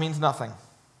glory means nothing.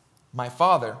 My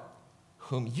Father,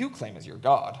 whom you claim as your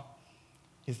God,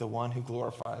 is the one who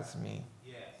glorifies me.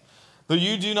 Yes. Though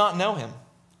you do not know him,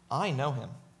 I know him.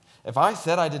 If I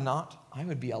said I did not, I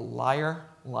would be a liar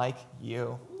like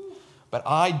you. But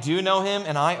I do know him,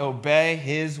 and I obey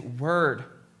his word.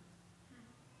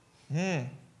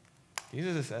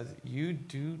 Jesus says, you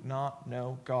do not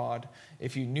know God.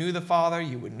 If you knew the Father,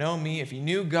 you would know me. If you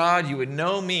knew God, you would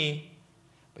know me.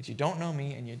 But you don't know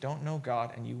me, and you don't know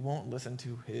God, and you won't listen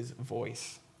to his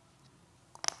voice.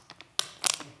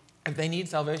 If they need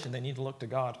salvation, they need to look to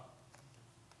God.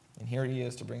 And here he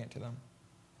is to bring it to them.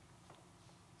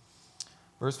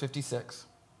 Verse 56.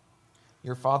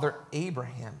 Your father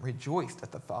Abraham rejoiced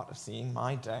at the thought of seeing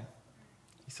my day.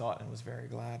 He saw it and was very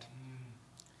glad.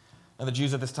 Now, the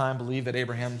Jews at this time believed that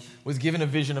Abraham was given a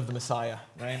vision of the Messiah,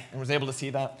 right? And was able to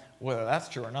see that. Whether that's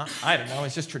true or not, I don't know.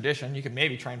 It's just tradition. You could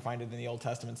maybe try and find it in the Old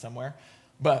Testament somewhere.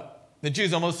 But the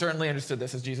Jews almost certainly understood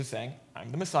this as Jesus saying,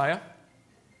 I'm the Messiah.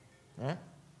 Right?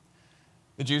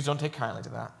 The Jews don't take kindly to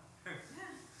that.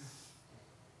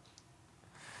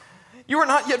 You are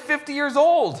not yet 50 years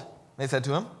old, they said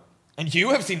to him. And you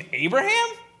have seen Abraham?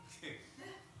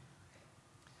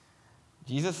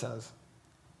 Jesus says,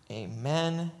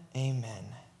 amen, amen.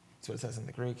 That's what it says in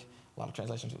the Greek. A lot of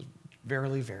translations was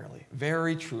verily, verily,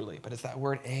 very truly. But it's that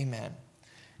word amen.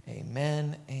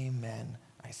 Amen, amen,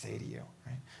 I say to you.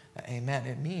 Right? That amen,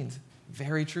 it means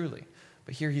very truly.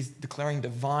 But here he's declaring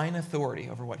divine authority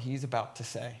over what he's about to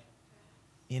say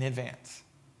in advance.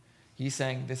 He's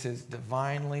saying this is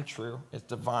divinely true. It's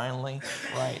divinely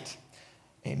right.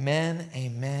 Amen,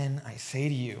 amen, I say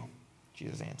to you,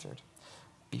 Jesus answered.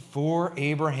 Before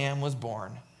Abraham was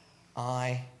born,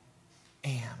 I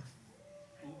am.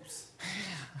 Oops.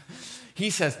 He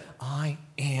says, I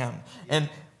am. And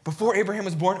before Abraham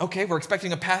was born, okay, we're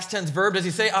expecting a past tense verb. Does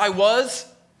he say, I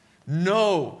was?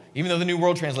 No, even though the New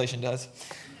World Translation does.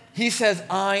 He says,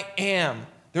 I am.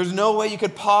 There's no way you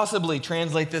could possibly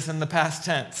translate this in the past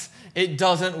tense. It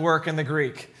doesn't work in the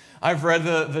Greek. I've read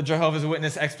the Jehovah's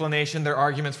Witness explanation, their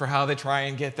arguments for how they try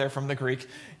and get there from the Greek.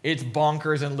 It's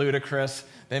bonkers and ludicrous.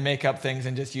 They make up things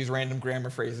and just use random grammar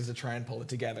phrases to try and pull it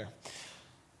together.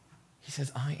 He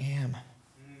says, I am.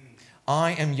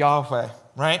 I am Yahweh,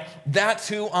 right? That's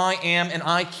who I am, and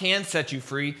I can set you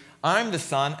free. I'm the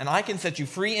Son, and I can set you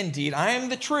free indeed. I am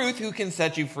the truth who can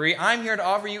set you free. I'm here to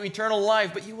offer you eternal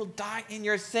life, but you will die in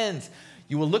your sins.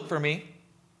 You will look for me.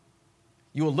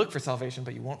 You will look for salvation,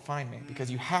 but you won't find me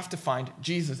because you have to find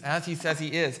Jesus as he says he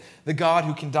is, the God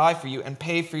who can die for you and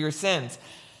pay for your sins.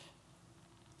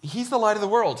 He's the light of the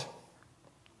world.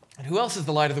 And who else is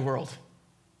the light of the world?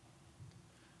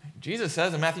 Jesus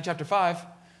says in Matthew chapter 5,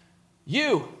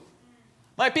 you,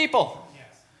 my people,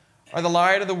 are the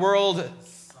light of the world.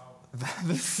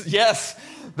 Yes,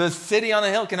 the city on the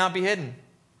hill cannot be hidden.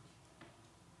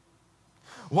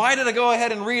 Why did I go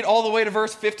ahead and read all the way to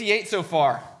verse 58 so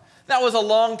far? That was a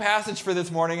long passage for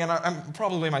this morning, and I'm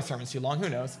probably my sermon's too long. Who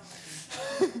knows?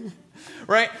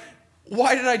 Right?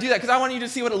 Why did I do that? Because I want you to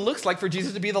see what it looks like for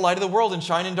Jesus to be the light of the world and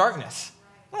shine in darkness.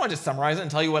 I don't want to just summarize it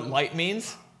and tell you what light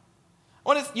means.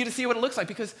 I want you to see what it looks like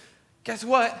because guess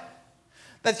what?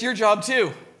 That's your job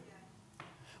too.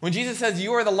 When Jesus says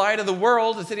you are the light of the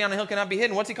world, the city on a hill cannot be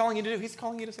hidden, what's he calling you to do? He's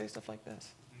calling you to say stuff like this.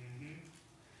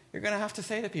 You're going to have to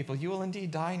say to people, you will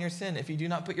indeed die in your sin if you do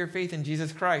not put your faith in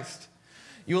Jesus Christ.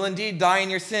 You will indeed die in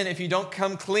your sin if you don't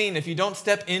come clean, if you don't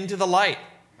step into the light.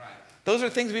 Right. Those are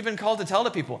things we've been called to tell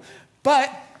to people.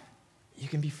 But you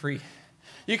can be free.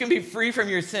 You can be free from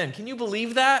your sin. Can you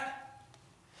believe that?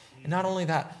 And not only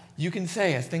that, you can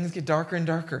say, as things get darker and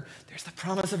darker, there's the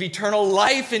promise of eternal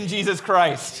life in Jesus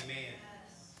Christ. Amen.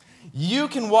 You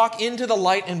can walk into the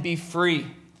light and be free.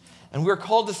 And we're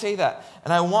called to say that.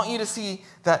 And I want you to see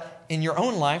that in your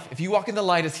own life, if you walk in the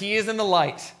light as he is in the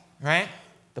light, right?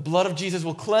 The blood of Jesus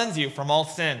will cleanse you from all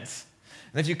sins.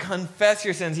 And if you confess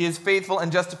your sins, he is faithful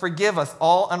and just to forgive us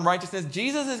all unrighteousness.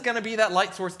 Jesus is going to be that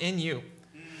light source in you.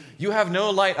 You have no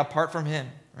light apart from him,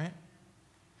 right?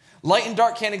 Light and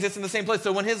dark can't exist in the same place.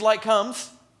 So when his light comes,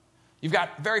 you've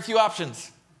got very few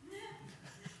options.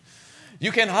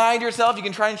 You can hide yourself. You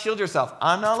can try and shield yourself.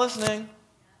 I'm not listening.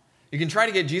 You can try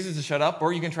to get Jesus to shut up,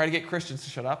 or you can try to get Christians to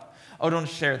shut up. Oh, don't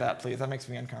share that, please. That makes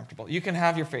me uncomfortable. You can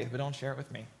have your faith, but don't share it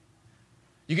with me.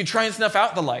 You can try and snuff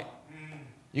out the light.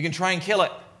 You can try and kill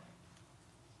it.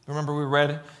 Remember we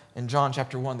read in John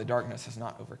chapter 1, the darkness has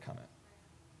not overcome it.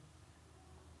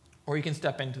 Or you can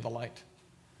step into the light.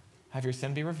 Have your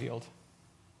sin be revealed.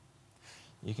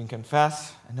 You can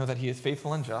confess and know that he is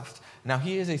faithful and just. Now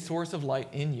he is a source of light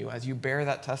in you as you bear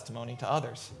that testimony to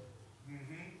others.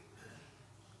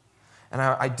 And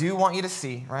I do want you to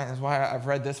see, right? That's why I've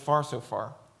read this far so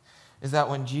far. is that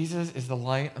when Jesus is the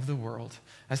light of the world,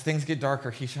 as things get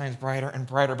darker, he shines brighter and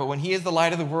brighter. But when he is the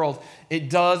light of the world, it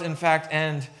does, in fact,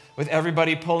 end with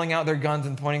everybody pulling out their guns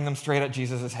and pointing them straight at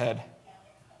Jesus' head.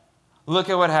 Look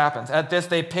at what happens. At this,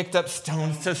 they picked up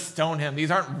stones to stone him. These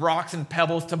aren't rocks and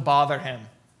pebbles to bother him.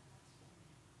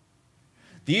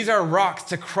 These are rocks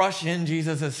to crush in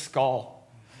Jesus' skull,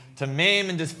 to maim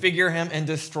and disfigure him and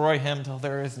destroy him till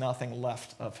there is nothing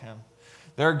left of him.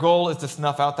 Their goal is to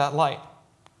snuff out that light.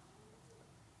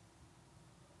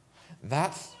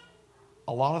 That's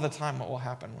a lot of the time what will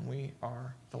happen when we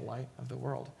are the light of the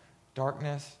world.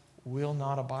 Darkness will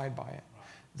not abide by it.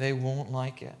 They won't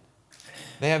like it.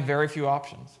 They have very few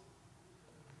options.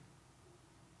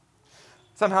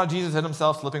 Somehow Jesus hid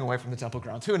himself slipping away from the temple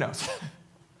grounds. Who knows?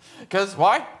 Because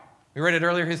why? We read it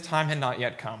earlier, his time had not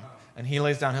yet come, and he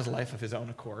lays down his life of his own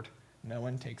accord. No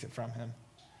one takes it from him.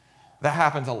 That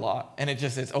happens a lot, and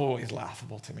it's always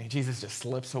laughable to me. Jesus just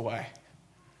slips away.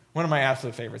 One of my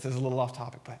absolute favorites. This is a little off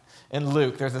topic, but in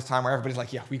Luke, there's this time where everybody's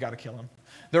like, yeah, we got to kill him.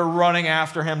 They're running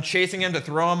after him, chasing him to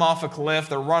throw him off a cliff.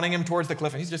 They're running him towards the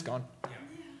cliff, and he's just gone.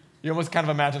 You almost kind of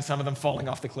imagine some of them falling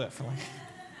off the cliff. Like,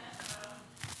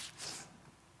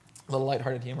 a little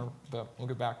lighthearted humor, but we'll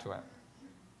get back to it.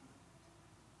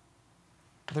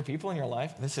 Are there people in your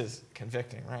life? This is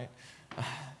convicting, right?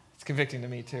 It's convicting to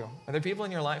me too. Are there people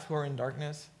in your life who are in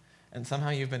darkness and somehow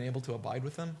you've been able to abide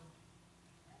with them?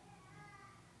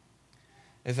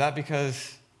 Is that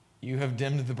because you have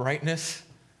dimmed the brightness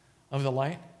of the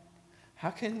light?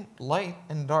 How can light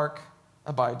and dark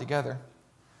abide together?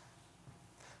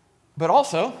 But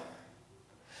also,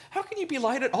 how can you be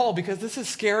light at all? Because this is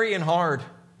scary and hard.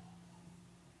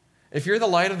 If you're the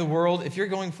light of the world, if you're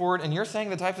going forward and you're saying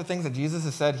the types of things that Jesus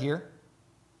has said here,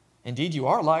 indeed you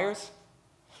are liars.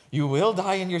 You will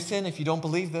die in your sin if you don't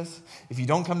believe this, if you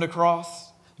don't come to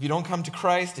cross, if you don't come to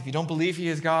Christ, if you don't believe he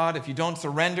is God, if you don't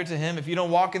surrender to him, if you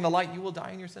don't walk in the light, you will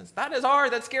die in your sins. That is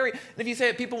hard. That's scary. And if you say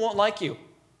it, people won't like you.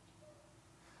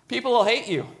 People will hate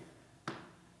you.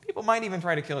 People might even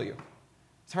try to kill you.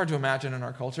 It's hard to imagine in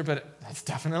our culture, but it's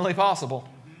definitely possible.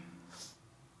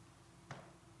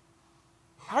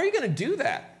 How are you going to do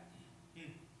that?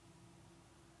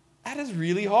 That is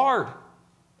really hard.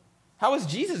 How was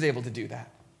Jesus able to do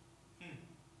that?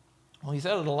 Well, he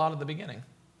said it a lot at the beginning.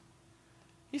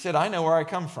 He said, I know where I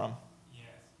come from.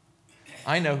 Yes.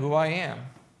 I know who I am.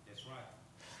 That's right.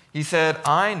 He said,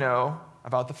 I know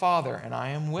about the Father, and I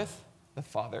am with the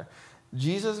Father.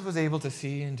 Jesus was able to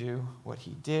see and do what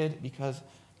he did because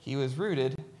he was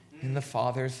rooted in the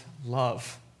Father's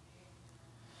love.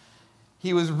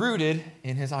 He was rooted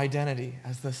in his identity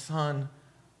as the Son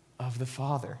of the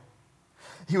Father.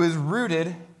 He was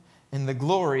rooted in the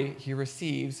glory he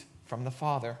receives from the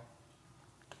Father.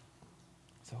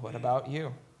 So what about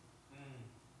you?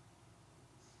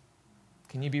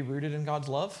 Can you be rooted in God's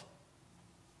love?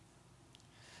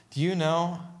 Do you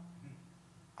know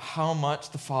how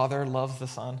much the Father loves the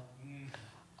Son?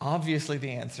 Obviously,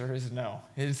 the answer is no.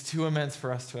 It is too immense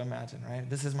for us to imagine, right?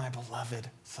 This is my beloved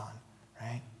Son,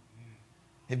 right?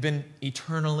 They've been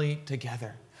eternally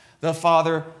together. The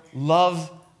Father loves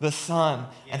the Son,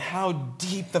 and how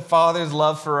deep the Father's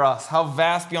love for us, how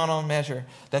vast beyond all measure,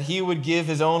 that he would give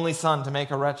his only Son to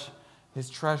make a wretch his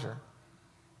treasure.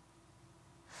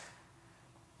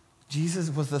 Jesus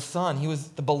was the Son. He was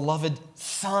the beloved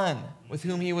Son with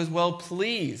whom he was well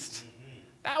pleased.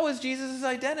 That was Jesus'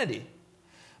 identity.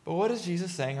 But what is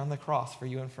Jesus saying on the cross for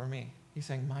you and for me? He's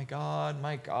saying, my God,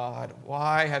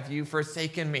 why have you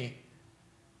forsaken me?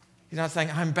 He's not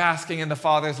saying, I'm basking in the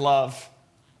Father's love.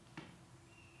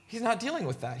 He's not dealing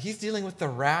with that. He's dealing with the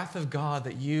wrath of God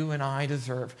that you and I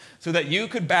deserve, so that you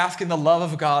could bask in the love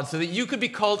of God, so that you could be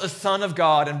called a son of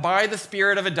God, and by the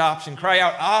Spirit of adoption, cry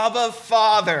out, Abba,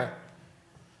 Father.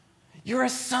 You're a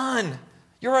son.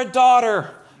 You're a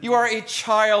daughter. You are a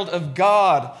child of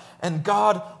God, and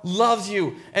God loves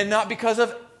you, and not because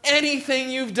of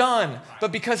anything you've done,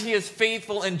 but because he is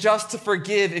faithful and just to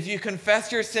forgive. If you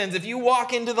confess your sins, if you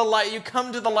walk into the light, you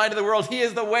come to the light of the world. He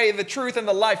is the way, the truth, and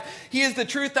the life. He is the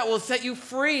truth that will set you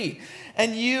free,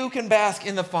 and you can bask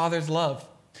in the Father's love.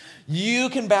 You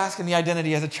can bask in the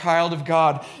identity as a child of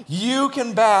God. You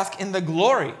can bask in the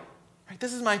glory. Right?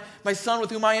 This is my Son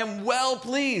with whom I am well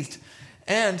pleased.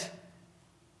 And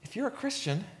if you're a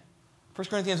Christian, 1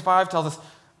 Corinthians 5 tells us,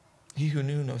 he who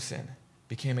knew no sin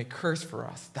became a curse for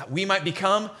us, that we might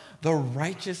become the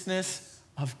righteousness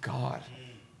of God.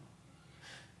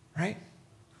 Right?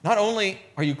 Not only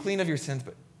are you clean of your sins,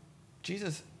 but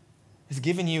Jesus has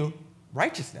given you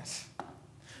righteousness.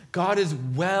 God is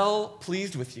well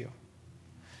pleased with you.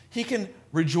 He can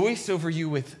rejoice over you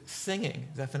with singing,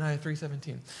 Zephaniah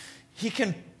 3:17.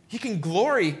 He He can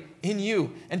glory in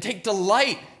you and take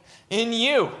delight in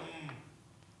you.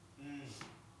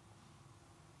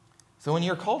 So when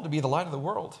you're called to be the light of the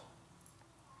world,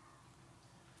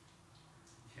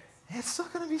 it's still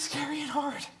going to be scary and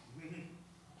hard.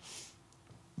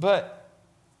 But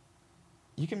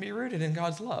you can be rooted in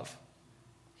God's love.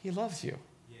 He loves you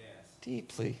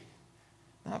deeply.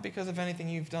 Not because of anything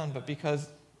you've done, but because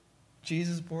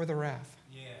Jesus bore the wrath.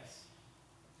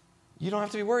 You don't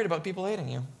have to be worried about people hating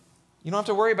you. You don't have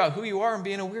to worry about who you are and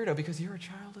being a weirdo because you're a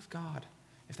child of God,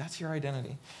 if that's your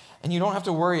identity. And you don't have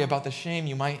to worry about the shame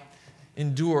you might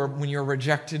endure when you're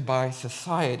rejected by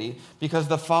society because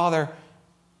the Father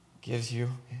gives you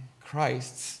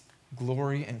Christ's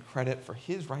glory and credit for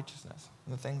his righteousness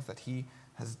and the things that he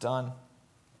has done.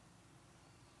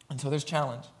 And so there's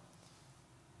challenge.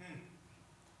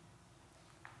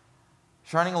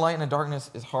 Shining a light in the darkness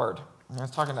is hard. And I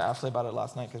was talking to Ashley about it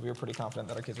last night because we were pretty confident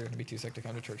that our kids were going to be too sick to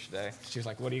come to church today. She was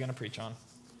like, what are you going to preach on?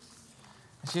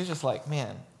 And she was just like,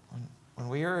 man, when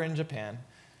we were in Japan,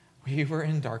 we were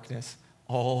in darkness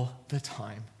all the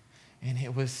time. And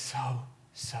it was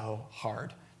so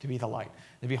hard to be the light.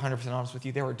 To be 100% honest with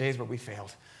you, there were days where we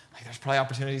failed. Like there's probably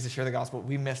opportunities to share the gospel.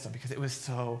 We missed them because it was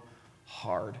so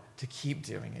hard to keep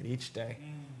doing it each day.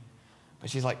 But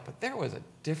she's like, but there was a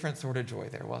different sort of joy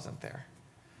there, wasn't there?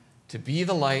 To be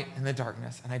the light in the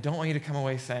darkness. And I don't want you to come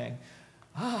away saying,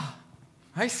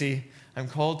 I see. I'm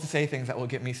called to say things that will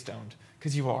get me stoned.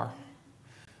 Because you are.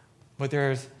 But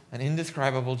there's an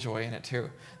indescribable joy in it too.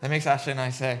 That makes Ashley and I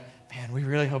say, man, we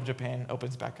really hope Japan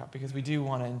opens back up because we do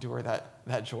want to endure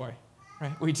that joy.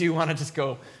 Right? We do want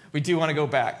to go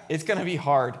back. It's going to be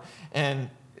hard. And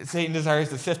Satan desires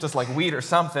to sift us like wheat or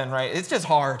something, right? It's just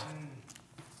hard.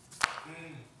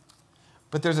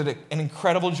 But there's an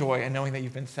incredible joy in knowing that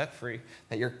you've been set free,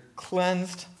 that you're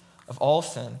cleansed of all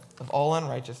sin, of all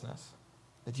unrighteousness,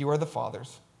 that you are the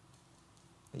Father's,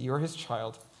 that you are his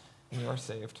child, and you are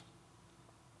saved.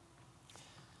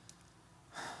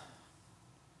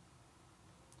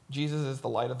 Jesus is the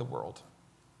light of the world,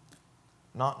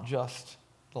 not just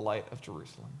the light of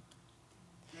Jerusalem.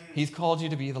 He's called you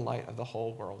to be the light of the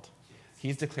whole world.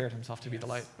 He's declared himself to be the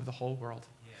light of the whole world.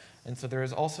 And so there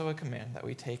is also a command that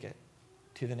we take it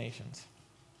to the nations,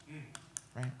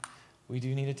 right? We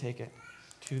do need to take it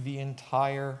to the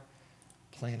entire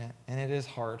planet, and it is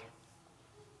hard,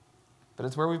 but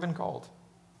it's where we've been called.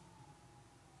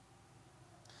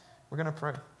 We're going to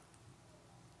pray.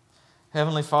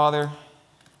 Heavenly Father,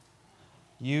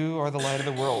 you are the light of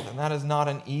the world, and that is not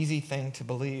an easy thing to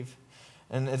believe,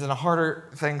 and it's a harder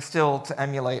thing still to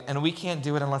emulate, and we can't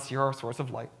do it unless you're our source of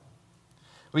light.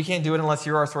 We can't do it unless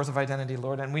you're our source of identity,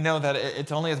 Lord. And we know that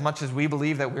it's only as much as we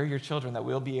believe that we're your children that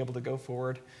we'll be able to go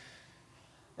forward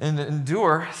and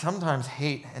endure sometimes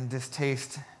hate and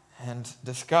distaste and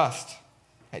disgust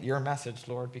at your message,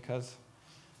 Lord, because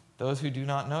those who do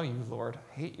not know you, Lord,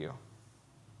 hate you.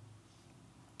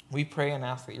 We pray and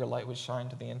ask that your light would shine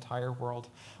to the entire world.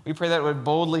 We pray that it would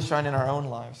boldly shine in our own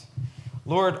lives.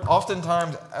 Lord,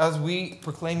 oftentimes as we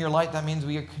proclaim your light, that means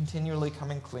we are continually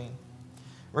coming clean.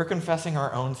 We're confessing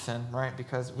our own sin, right?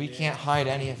 Because we can't hide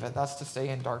any of it. That's to stay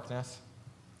in darkness.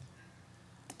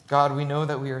 God, we know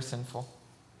that we are sinful.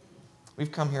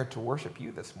 We've come here to worship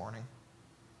you this morning.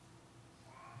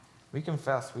 We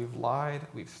confess we've lied,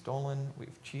 we've stolen,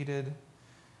 we've cheated,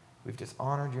 we've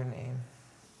dishonored your name.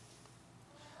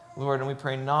 Lord, and we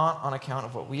pray not on account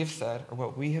of what we have said or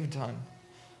what we have done,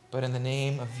 but in the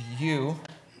name of you,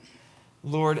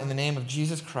 Lord, in the name of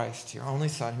Jesus Christ, your only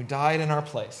Son, who died in our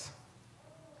place.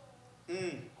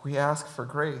 We ask for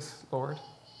grace, Lord,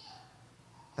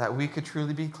 that we could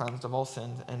truly be cleansed of all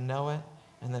sins and know it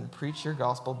and then preach your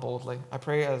gospel boldly. I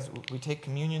pray as we take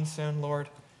communion soon, Lord,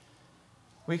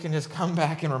 we can just come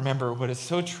back and remember what is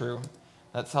so true,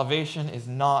 that salvation is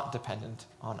not dependent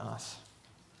on us.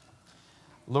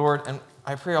 Lord, and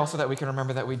I pray also that we can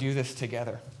remember that we do this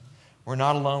together. We're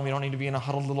not alone. We don't need to be in a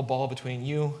huddled little ball between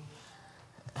you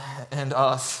and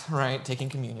us, right, taking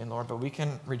communion, Lord, but we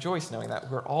can rejoice knowing that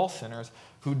we're all sinners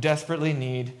who desperately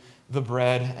need the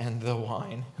bread and the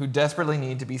wine, who desperately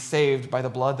need to be saved by the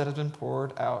blood that has been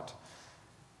poured out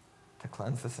to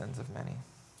cleanse the sins of many.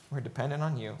 We're dependent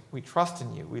on you. We trust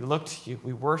in you. We look to you.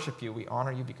 We worship you. We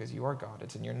honor you because you are God.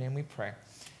 It's in your name we pray.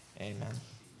 Amen.